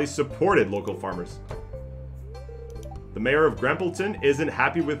thought this valley supported local farmers. The mayor of Grampleton isn't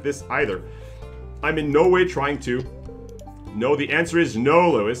happy with this either. I'm in no way trying to. No, the answer is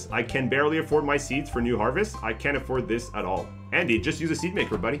no, Lewis. I can barely afford my seeds for new harvest. I can't afford this at all. Andy, just use a seed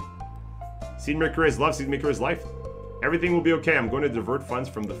maker, buddy. Seed maker is love, seed maker is life. Everything will be okay. I'm going to divert funds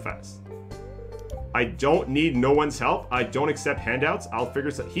from the fest. I don't need no one's help. I don't accept handouts. I'll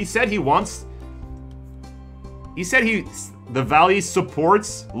figure something. He said he wants... He said the valley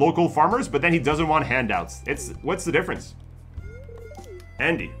supports local farmers, but then he doesn't want handouts. What's the difference?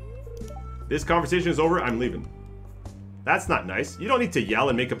 Andy, this conversation is over. I'm leaving. That's not nice. You don't need to yell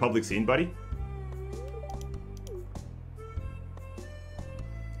and make a public scene, buddy.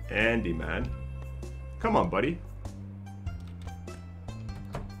 Andy, man. Come on, buddy.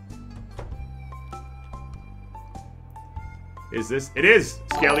 Is this? It is,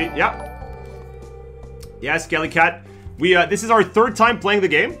 Skelly. Yeah. Yeah, Skelly Cat. This is our third time playing the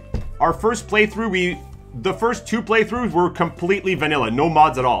game. Our first playthrough, the first two playthroughs were completely vanilla, no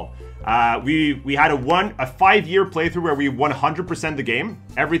mods at all. We had a 5-year playthrough where we 100% the game.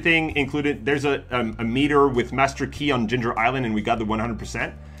 Everything included. There's a meter with Master Key on Ginger Island, and we got the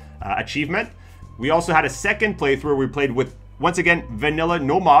 100% achievement. We also had a second playthrough where we played with, once again, vanilla,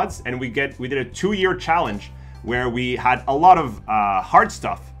 no mods, and we did a 2-year challenge where we had a lot of hard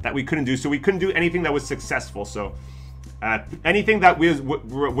stuff that we couldn't do. So we couldn't do anything that was successful. So anything that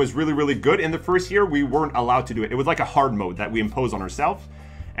was really, really good in the first year, we weren't allowed to do it. It was like a hard mode that we imposed on ourselves.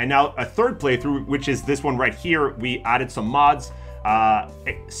 And now a third playthrough, which is this one right here, we added some mods.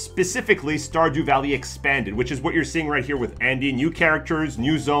 Specifically Stardew Valley Expanded, which is what you're seeing right here with Andy. New characters,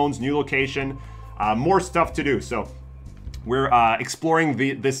 new zones, new location, more stuff to do. So we're exploring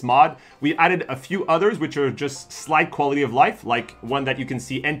this mod. We added a few others, which are just slight quality of life, like one that you can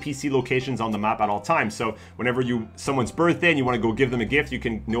see NPC locations on the map at all times. So whenever someone's birthday and you want to go give them a gift, you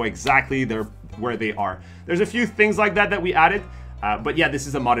can know exactly where they are. There's a few things like that we added. But yeah, this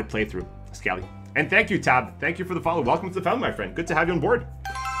is a modded playthrough, Scally. And thank you, Tab. Thank you for the follow. Welcome to the family, my friend. Good to have you on board.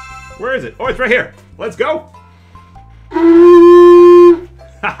 Where is it? Oh, it's right here. Let's go.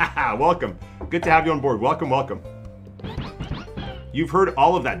 Welcome. Good to have you on board. Welcome, welcome. You've heard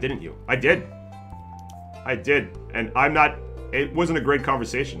all of that, didn't you? I did. I did. And it wasn't a great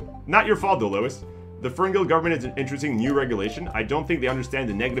conversation. Not your fault, though, Lewis. The Fernguild government is introducing new regulation. I don't think they understand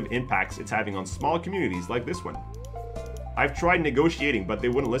the negative impacts it's having on small communities like this one. I've tried negotiating, but they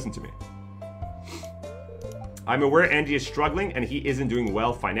wouldn't listen to me. I'm aware Andy is struggling and he isn't doing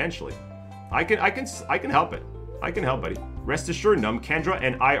well financially. I can help it. I can help, buddy. Rest assured, Num, Kendra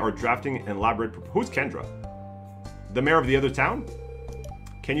and I are drafting an elaborate Who's Kendra? The mayor of the other town?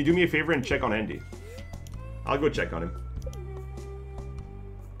 Can you do me a favor and check on Andy? I'll go check on him.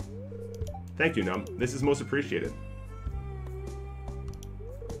 Thank you, Num. This is most appreciated.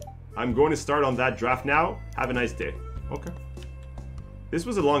 I'm going to start on that draft now. Have a nice day. Okay. This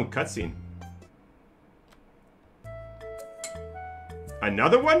was a long cutscene.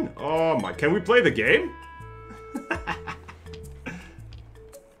 Another one? Oh my, can we play the game?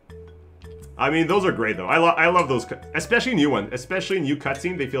 I mean, those are great though. I love those, especially new ones. Especially new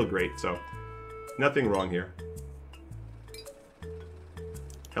cutscenes, they feel great, so nothing wrong here.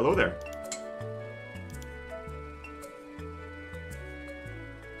 Hello there.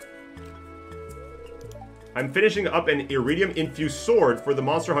 I'm finishing up an iridium-infused sword for the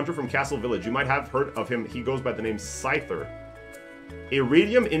monster hunter from Castle Village. You might have heard of him. He goes by the name Scyther.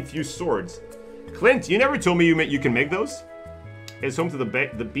 Iridium-infused swords. Clint, you never told me you can make those? It's home to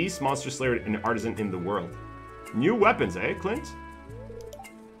the beast, monster slayer, and artisan in the world. New weapons, eh, Clint?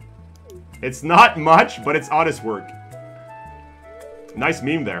 It's not much, but it's honest work. Nice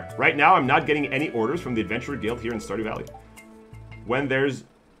meme there. Right now, I'm not getting any orders from the Adventurer Guild here in Stardew Valley. When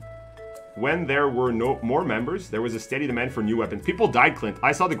there were no more members, there was a steady demand for new weapons. People died, Clint.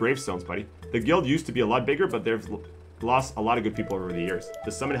 I saw the gravestones, buddy. The guild used to be a lot bigger, but they've lost a lot of good people over the years.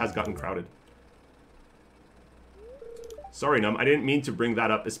 The summit has gotten crowded. Sorry, Num. I didn't mean to bring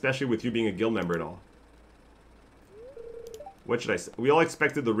that up, especially with you being a guild member and all. What should I say? We all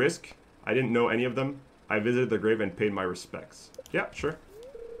expected the risk. I didn't know any of them. I visited the grave and paid my respects. Yeah, sure.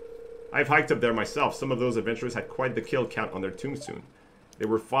 I've hiked up there myself. Some of those adventurers had quite the kill count on their tombstone. They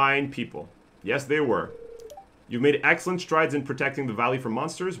were fine people. Yes, they were. You've made excellent strides in protecting the valley from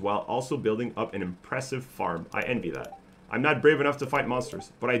monsters while also building up an impressive farm. I envy that. I'm not brave enough to fight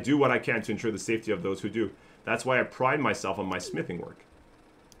monsters, but I do what I can to ensure the safety of those who do. That's why I pride myself on my smithing work.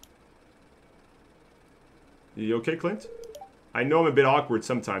 You okay, Clint? I know I'm a bit awkward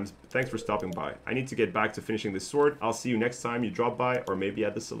sometimes, but thanks for stopping by. I need to get back to finishing this sword. I'll see you next time you drop by, or maybe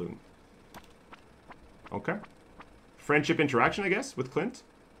at the saloon. Okay. Friendship interaction, I guess, with Clint.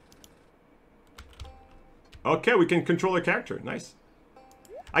 Okay, we can control our character. Nice.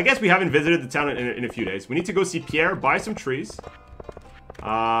 I guess we haven't visited the town in a few days. We need to go see Pierre, buy some trees.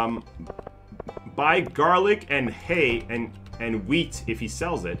 Buy garlic and hay and wheat if he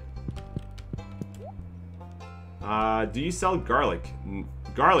sells it. Do you sell garlic?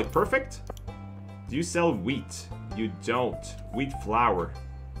 Garlic, perfect. Do you sell wheat? You don't. Wheat flour.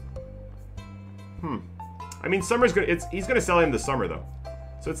 I mean, summer's gonna. He's gonna sell it in the summer though,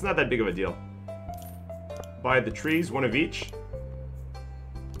 so it's not that big of a deal. Buy the trees, one of each.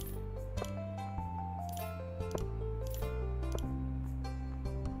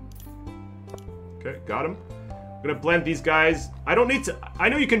 Okay, got him. I'm gonna blend these guys. I don't need to. I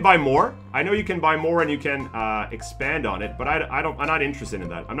know you can buy more. I know you can buy more and you can expand on it, but I'm not interested in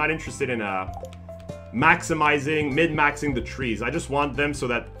that. I'm not interested in maximizing, min-maxing the trees. I just want them so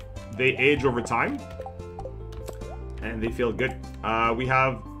that they age over time and they feel good. We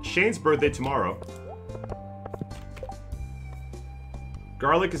have Shane's birthday tomorrow.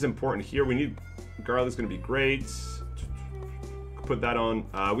 Garlic is important here. We need garlic's gonna be great. Put that on.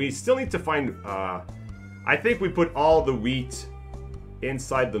 We still need to find. I think we put all the wheat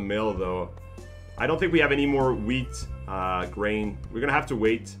inside the mill, though. I don't think we have any more wheat grain. We're gonna have to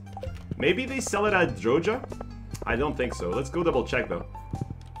wait. Maybe they sell it at Joja? I don't think so. Let's go double check, though.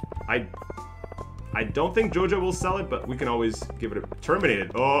 I don't think Joja will sell it, but we can always give it a...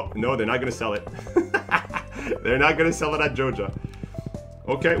 Terminated. Oh, no, they're not gonna sell it. They're not gonna sell it at Joja.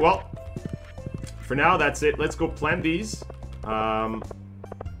 Okay, well, for now, that's it. Let's go plant these.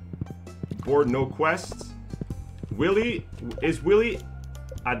 Board no quests. Willy, is Willy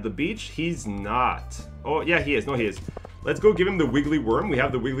at the beach? He's not. Oh, yeah, he is. No, he is. Let's go give him the wiggly worm. We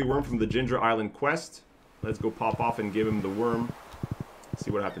have the wiggly worm from the Ginger Island quest. Let's go pop off and give him the worm.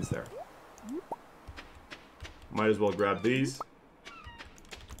 See what happens there. Might as well grab these.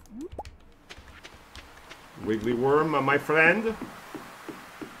 Wiggly worm, my friend.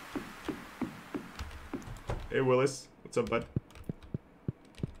 Hey, Willis. What's up, bud?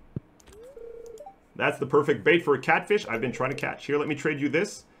 That's the perfect bait for a catfish I've been trying to catch. Here, let me trade you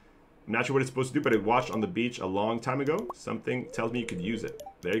this. I'm not sure what it's supposed to do, but it washed on the beach a long time ago. Something tells me you could use it.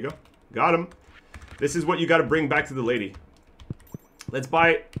 There you go. Got him. This is what you got to bring back to the lady. Let's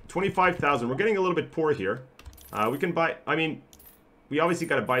buy 25,000. We're getting a little bit poor here. We can buy... I mean, we obviously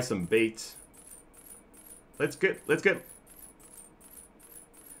got to buy some bait. Let's get...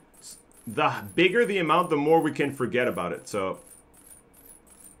 The bigger the amount, the more we can forget about it. So...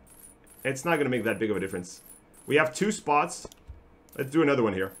 it's not going to make that big of a difference. We have 2 spots. Let's do another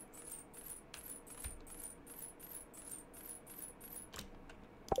one here.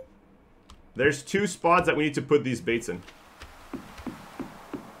 There's 2 spots that we need to put these baits in.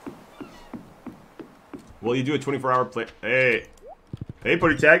 Will you do a 24-hour play? Hey. Hey,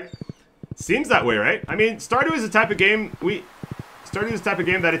 Putty Tag. Seems that way, right? I mean, Stardew is the type of game... Stardew is the type of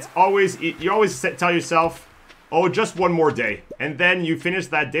game that it's always... You always tell yourself... oh, just one more day. And then you finish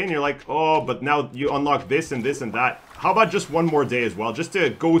that day and you're like, oh, but now you unlock this and this and that. How about just one more day as well? Just to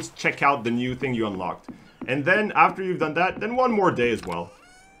go check out the new thing you unlocked. And then after you've done that, then one more day as well.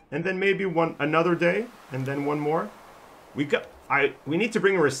 And then maybe another day. And then one more. we need to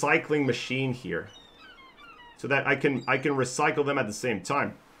bring a recycling machine here. So that I can recycle them at the same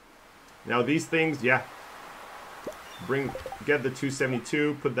time. Now these things, yeah. Get the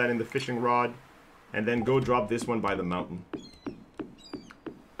 272, put that in the fishing rod, and then go drop this one by the mountain.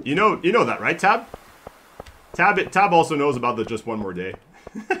 You know that, right, Tab? Tab also knows about the just one more day.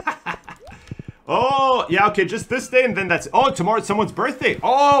 Oh, yeah, okay, just this day and then that's... Oh, tomorrow's someone's birthday.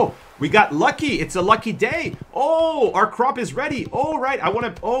 Oh, we got lucky. It's a lucky day. Oh, our crop is ready. Oh, right, I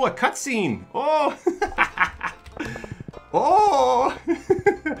want to... Oh, a cutscene. Oh. Oh.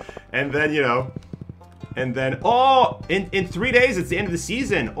 And then, you know... And then, oh, in 3 days, it's the end of the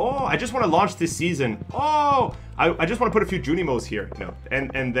season. Oh, I just want to launch this season. Oh, I just want to put a few Junimos here, you know,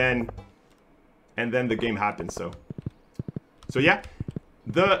 and then the game happens. So yeah,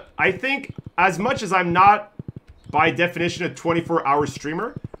 I think as much as I'm not by definition a 24-hour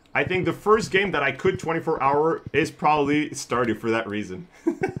streamer, I think the first game that I could 24-hour is probably Stardew for that reason.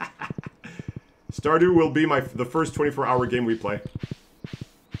 Stardew will be the first 24-hour game we play.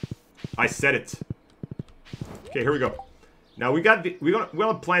 I said it. Okay, here we go. Now we got we want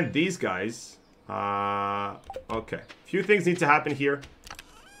to plant these guys. Okay. A few things need to happen here.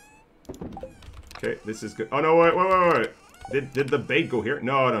 Okay, this is good. Oh no, wait. Did the bait go here?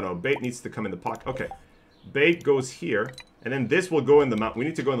 No. Bait needs to come in the pocket. Okay. Bait goes here, and then this will go in the mountain. We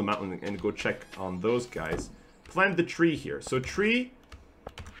need to go in the mountain and go check on those guys. Plant the tree here. So the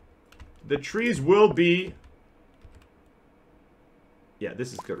trees will be. Yeah,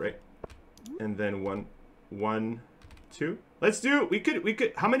 this is good, right? And then one, two. Let's do, we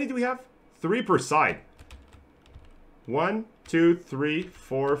could, how many do we have? 3 per side. 1, 2, 3,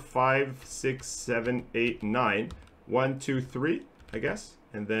 4, 5, 6, 7, 8, 9. 1, 2, 3, I guess.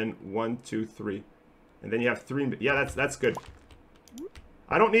 And then 1, 2, 3. And then you have 3. Yeah, that's good.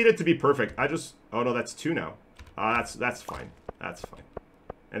 I don't need it to be perfect. I just, oh no, that's 2 now. That's fine. That's fine.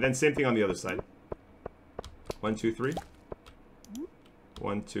 And then same thing on the other side. 1, 2, 3.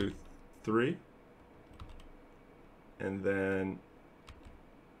 1, 2, 3. And then,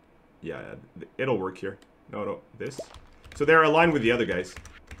 yeah, it'll work here. No, this. So they're aligned with the other guys.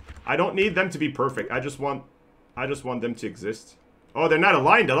 I don't need them to be perfect. I just want them to exist. Oh, they're not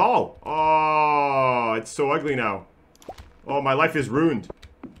aligned at all. Oh, it's so ugly now. Oh, my life is ruined.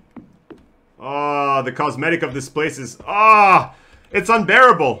 Oh, the cosmetic of this place is, it's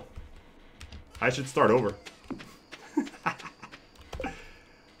unbearable. I should start over.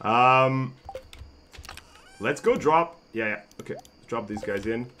 Let's go drop. Yeah. Okay. Let's drop these guys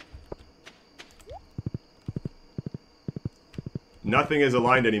in. Nothing is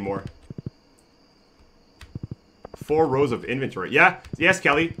aligned anymore. 4 rows of inventory. Yeah. Yes,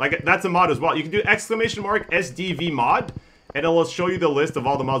 Kelly. Like, that's a mod as well. You can do ! SDV mod, and it'll show you the list of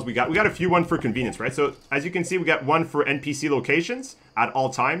all the mods we got. We got a few one for convenience, right? So, as you can see, we got one for NPC locations at all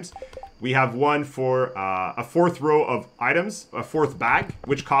times. We have one for a 4th row of items, a 4th bag,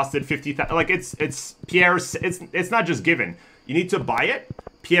 which costed 50,000. Like, it's Pierre's. It's not just given. You need to buy it.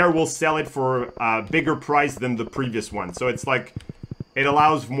 Pierre will sell it for a bigger price than the previous one. So it's like, it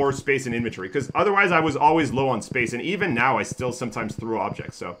allows more space in inventory. Because otherwise, I was always low on space, and even now, I still sometimes throw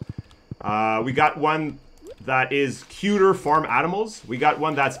objects. So we got one that is cuter farm animals. We got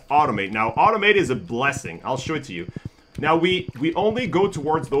one that's automate. Now, automate is a blessing. I'll show it to you. Now, we only go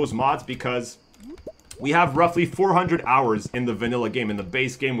towards those mods because we have roughly 400 hours in the vanilla game, in the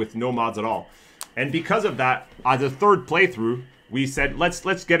base game with no mods at all. And because of that, as a 3rd playthrough, we said,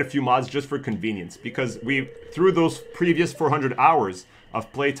 let's get a few mods just for convenience. Because through those previous 400 hours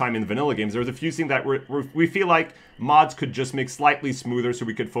of playtime in the vanilla games, there was a few things that we feel like mods could just make slightly smoother so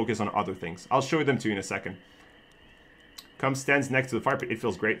we could focus on other things. I'll show them to you in a second. Come stands next to the fire pit. It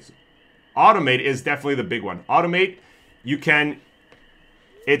feels great. Automate is definitely the big one. Automate... You can,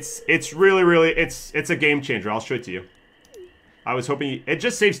 it's really, it's a game changer. I'll show it to you. I was hoping, it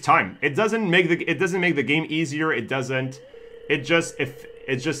just saves time. It doesn't make the game easier. It's just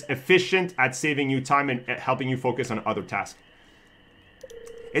efficient at saving you time and helping you focus on other tasks.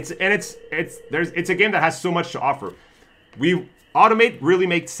 It's a game that has so much to offer. Automate really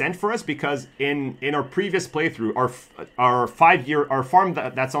makes sense for us because in our previous playthrough, our farm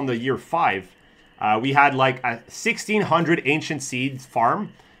that's on the year 5, we had like a 1,600 ancient seeds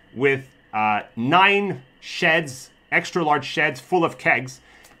farm with 9 sheds, extra large sheds full of kegs.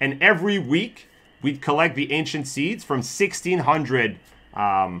 And every week we'd collect the ancient seeds from 1,600.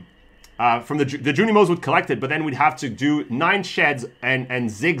 From the Junimos would collect it, but then we'd have to do 9 sheds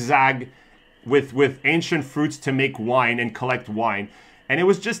and zigzag with ancient fruits to make wine and collect wine. And it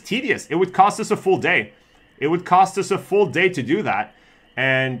was just tedious. It would cost us a full day. It would cost us a full day to do that.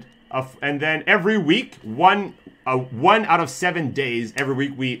 And And then every week, one out of 7 days every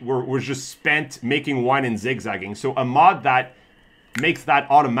week we're just spent making wine and zigzagging. So a mod that makes that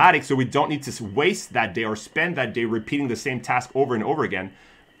automatic, so we don't need to waste that day or spend that day repeating the same task over and over again,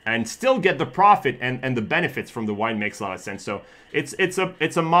 and still get the profit and the benefits from the wine makes a lot of sense. So it's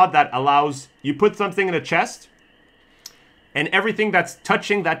a mod that allows you put something in a chest, and everything that's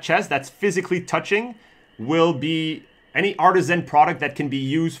touching that chest, that's physically touching, will be any artisan product that can be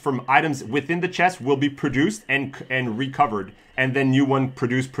used from items within the chest will be produced and recovered, and then new one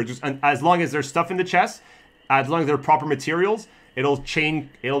produced. And as long as there's stuff in the chest, as long as there are proper materials, it'll chain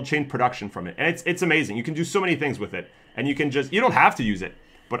production from it. And it's amazing. You can do so many things with it, and you don't have to use it,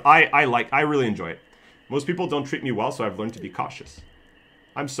 but I really enjoy it. Most people don't treat me well, so I've learned to be cautious.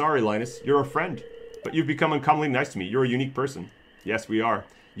 I'm sorry, Linus. You're a friend, but you've become uncommonly nice to me. You're a unique person. Yes, we are.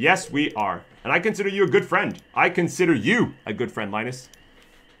 Yes, we are. And I consider you a good friend. I consider you a good friend, Linus.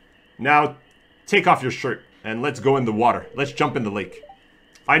 Now, take off your shirt and let's go in the water. Let's jump in the lake.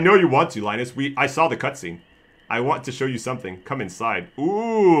 I know you want to, Linus. I saw the cutscene. I want to show you something. Come inside.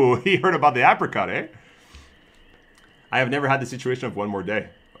 Ooh, he heard about the apricot, eh? I have never had the situation of one more day.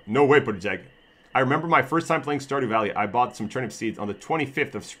 No way, Pudjeg. I remember my first time playing Stardew Valley. I bought some turnip seeds on the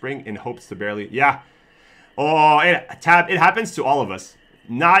 25th of spring in hopes to barely... Yeah. Oh, it happens to all of us.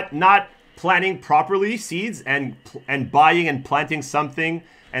 Not planting properly seeds and buying and planting something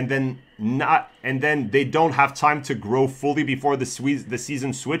and then they don't have time to grow fully before the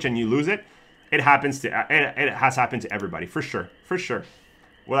season switch and you lose it. It has happened to everybody, for sure.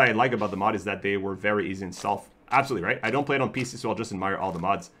 What I like about the mod is that they were very easy to install. Absolutely right. I don't play it on PC, so I'll just admire all the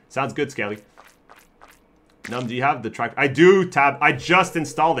mods. Sounds good, Scaly. Num, do you have the track? I do, Tab. I just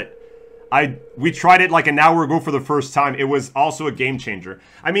installed it. We tried it like an hour ago for the first time. It was also a game changer.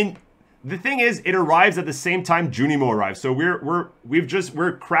 I mean, the thing is, it arrives at the same time Junimo arrives. So we're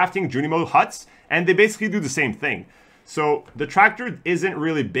crafting Junimo huts, and they basically do the same thing. So the tractor isn't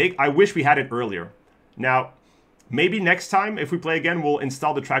really big. I wish we had it earlier. Now, maybe next time if we play again, we'll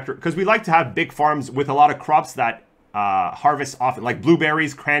install the tractor, because we like to have big farms with a lot of crops that harvest often, like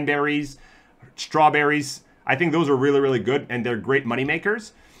blueberries, cranberries, strawberries. I think those are really, really good, and they're great money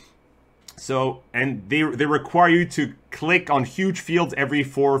makers. So, and they require you to click on huge fields every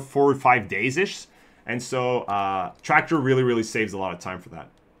 4 or 5 days-ish. And so, tractor really, really saves a lot of time for that.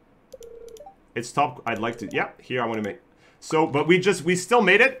 It's top. I'd like to, yeah, here I want to make. So, but we still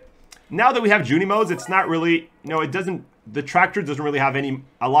made it. Now that we have Junimos, it's not really, the tractor doesn't really have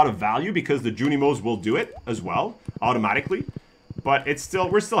a lot of value because the Junimos will do it as well, automatically. But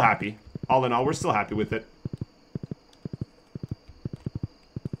we're still happy. All in all, we're still happy with it.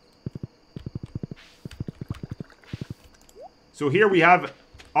 So here we have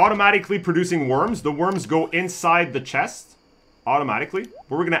automatically producing worms. The worms go inside the chest automatically,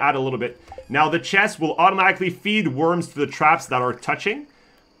 but we're going to add a little bit. Now the chest will automatically feed worms to the traps that are touching.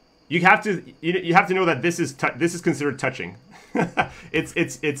 You have to know that this is considered touching.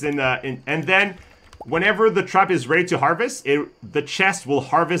 it's in and then whenever the trap is ready to harvest, the chest will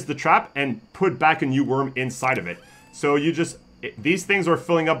harvest the trap and put back a new worm inside of it. So these things are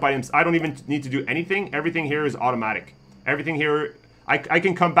filling up by themselves. I don't even need to do anything. Everything here is automatic. Everything here, I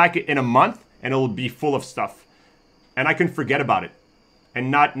can come back in a month and it'll be full of stuff, and I can forget about it, and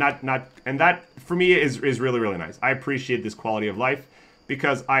and that for me is really, really nice. I appreciate this quality of life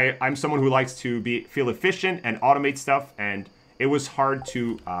because I'm someone who likes to feel efficient and automate stuff, and it was hard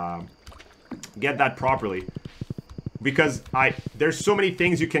to get that properly because there's so many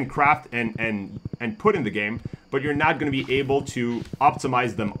things you can craft and put in the game, but you're not going to be able to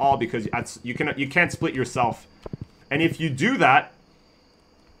optimize them all because you can't split yourself. And if you do that,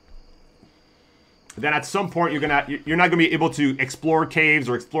 then at some point you're not going to be able to explore caves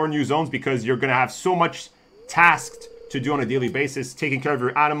or explore new zones because you're going to have so much tasked to do on a daily basis, taking care of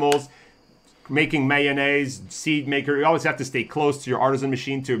your animals, making mayonnaise, seed maker. You always have to stay close to your artisan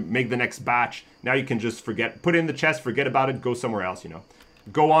machine to make the next batch. Now you can just put it in the chest, forget about it, go somewhere else,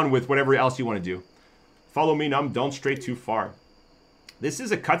 Go on with whatever else you want to do. Follow me, Num, don't stray too far. This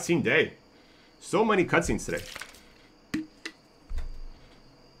is a cutscene day. So many cutscenes today.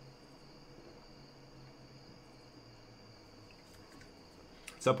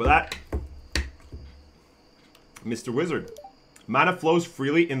 What's up with that? Mr. Wizard. Mana flows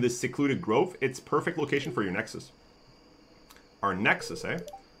freely in this secluded grove. It's perfect location for your nexus. Our nexus, eh?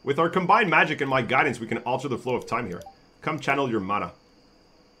 With our combined magic and my guidance, we can alter the flow of time here. Come channel your mana.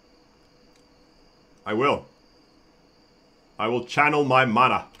 I will. I will channel my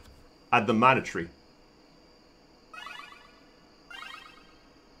mana at the mana tree.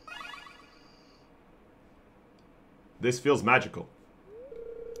 This feels magical.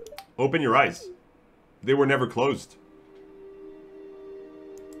 Open your eyes. They were never closed.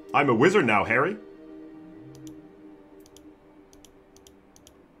 I'm a wizard now, Harry.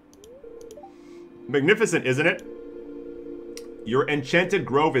 Magnificent, isn't it? Your enchanted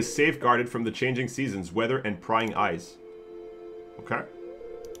grove is safeguarded from the changing seasons, weather, and prying eyes. Okay.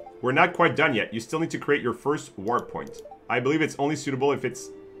 We're not quite done yet. You still need to create your first warp point. I believe it's only suitable if it's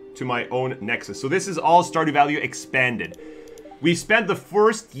to my own nexus. So this is all Stardew Valley expanded. We spent the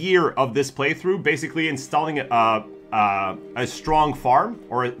first year of this playthrough basically installing a strong farm,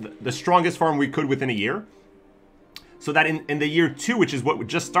 or the strongest farm we could within a year. So that in the year 2, which is what we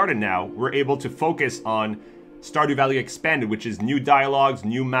just started now, we're able to focus on Stardew Valley Expanded, which is new dialogues,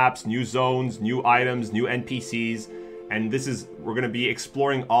 new maps, new zones, new items, new NPCs. And this is, we're going to be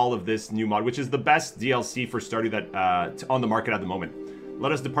exploring all of this new mod, which is the best DLC for Stardew that on the market at the moment.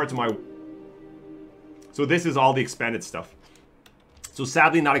 Let us depart to my... So this is all the expanded stuff. So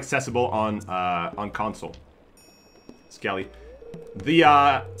sadly not accessible on console. Skelly.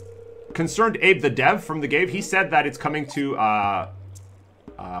 The Concerned Abe, the dev from the game, he said that it's coming to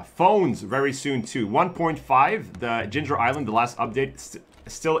phones very soon too. 1.5, the Ginger Island, the last update,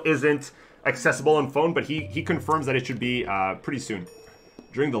 still isn't accessible on phone, but he confirms that it should be pretty soon.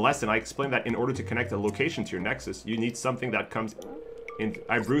 During the lesson, I explained that in order to connect a location to your nexus, you need something that comes in.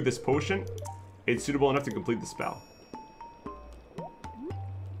 I brewed this potion. It's suitable enough to complete the spell.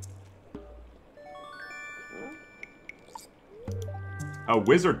 A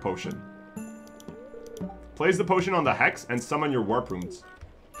wizard potion. Place the potion on the hex and summon your warp runes.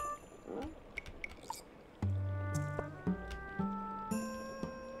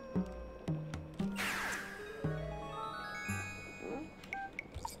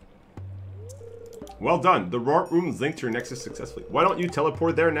 Well done. The warp room is linked to your nexus successfully. Why don't you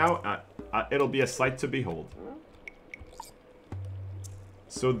teleport there now? It'll be a sight to behold.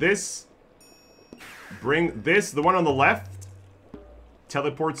 So this... Bring this, the one on the left,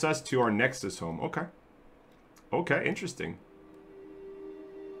 teleports us to our nexus home. Okay. Okay, interesting.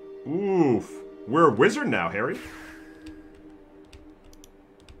 Oof. We're a wizard now, Harry.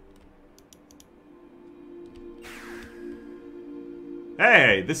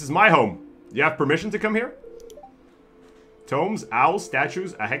 Hey, this is my home. You have permission to come here? Tomes, owls,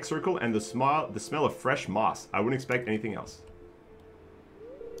 statues, a hex circle, and the smell of fresh moss. I wouldn't expect anything else.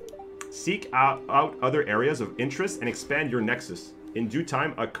 Seek out other areas of interest and expand your nexus. In due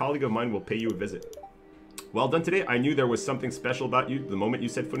time, a colleague of mine will pay you a visit. Well done today. I knew there was something special about you the moment you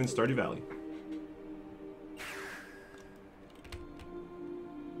set foot in Stardew Valley.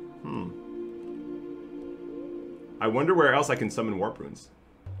 I wonder where else I can summon warp runes.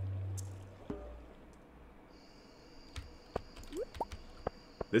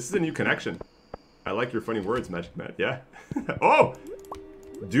 This is a new connection. I like your funny words, Magic Man. Yeah. Oh!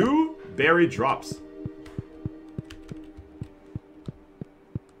 Dewberry drops.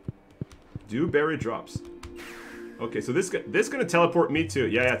 Dewberry drops. Okay, so this gonna teleport me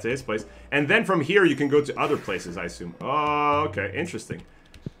to to his place, and then from here you can go to other places, I assume. Oh, okay, interesting.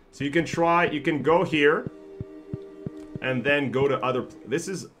 So you can go here, and then go to other.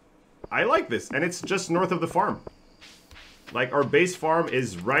 I like this, and it's just north of the farm. Like our base farm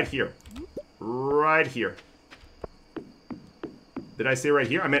is right here, right here. Did I say right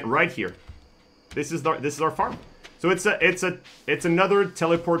here? I meant right here. This is our farm. So it's another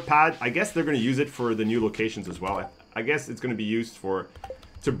teleport pad. I guess they're going to use it for the new locations as well. I guess it's going to be used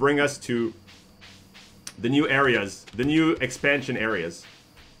to bring us to the new areas, the new expansion areas.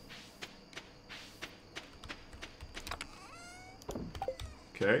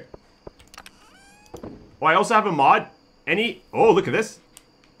 Okay. Oh, I also have a mod. Oh, look at this.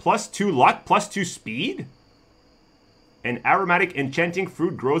 +2 luck, +2 speed. An aromatic enchanting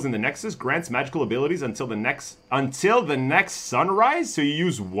fruit grows in the nexus, grants magical abilities until the next sunrise. So you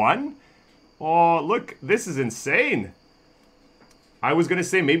use 1. Oh, look, this is insane. I was gonna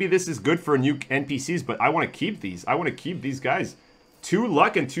say maybe this is good for new NPCs, but I want to keep these. I want to keep these guys. 2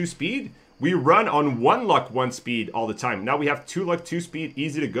 luck and 2 speed. We run on 1 luck, 1 speed all the time. Now we have 2 luck, 2 speed,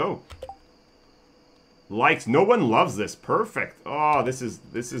 easy to go. Likes. No one loves this. Perfect. Oh, this is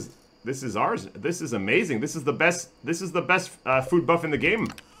ours. This is amazing. This is the best. This is the best food buff in the game.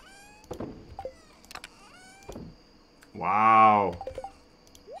 Wow.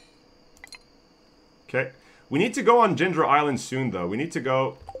 Okay. We need to go on Ginger Island soon, though. We need to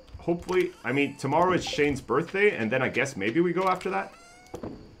go. Hopefully, I mean, tomorrow is Shane's birthday, and then I guess maybe we go after that.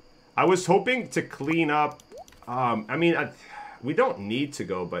 I was hoping to clean up. I mean, we don't need to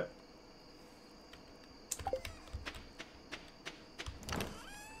go, but.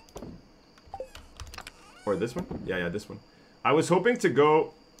 Or this one? Yeah, this one. I was hoping to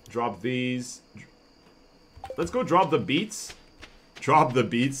go Drop these. Let's go drop the beets. Drop the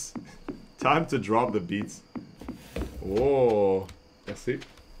beets. Time to drop the beets. Oh, that's it.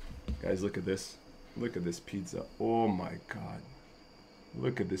 Guys, look at this. Look at this pizza. Oh my god.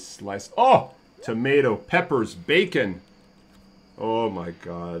 Look at this slice. Oh! Tomato, peppers, bacon. Oh my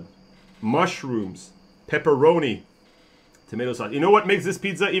god. Mushrooms, pepperoni, tomato sauce. You know what makes this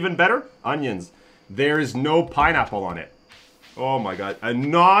pizza even better? Onions. There is no pineapple on it. Oh my god. A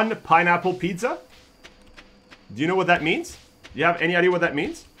non-pineapple pizza? Do you know what that means? Do you have any idea what that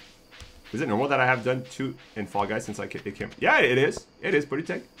means? Is it normal that I have done 2 in Fall Guys since it came? Yeah, it is. It is. Pretty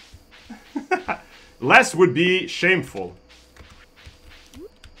take. Less would be shameful.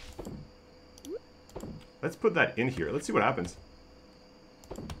 Let's put that in here. Let's see what happens.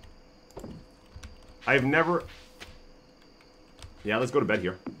 I've never... Yeah, let's go to bed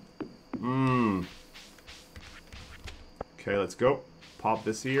here. Okay, let's go. Pop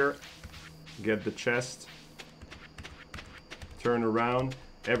this here. Get the chest. Turn around.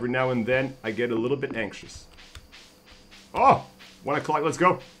 Every now and then, I get a little bit anxious. Oh! 1 o'clock, let's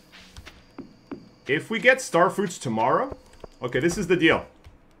go. If we get star fruits tomorrow... Okay, this is the deal.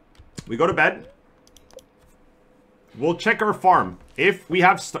 We go to bed. We'll check our farm. If we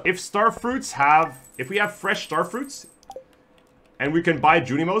have... If star fruits have... If we have fresh star fruits... And we can buy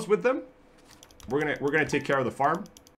Junimos with them... We're gonna take care of the farm.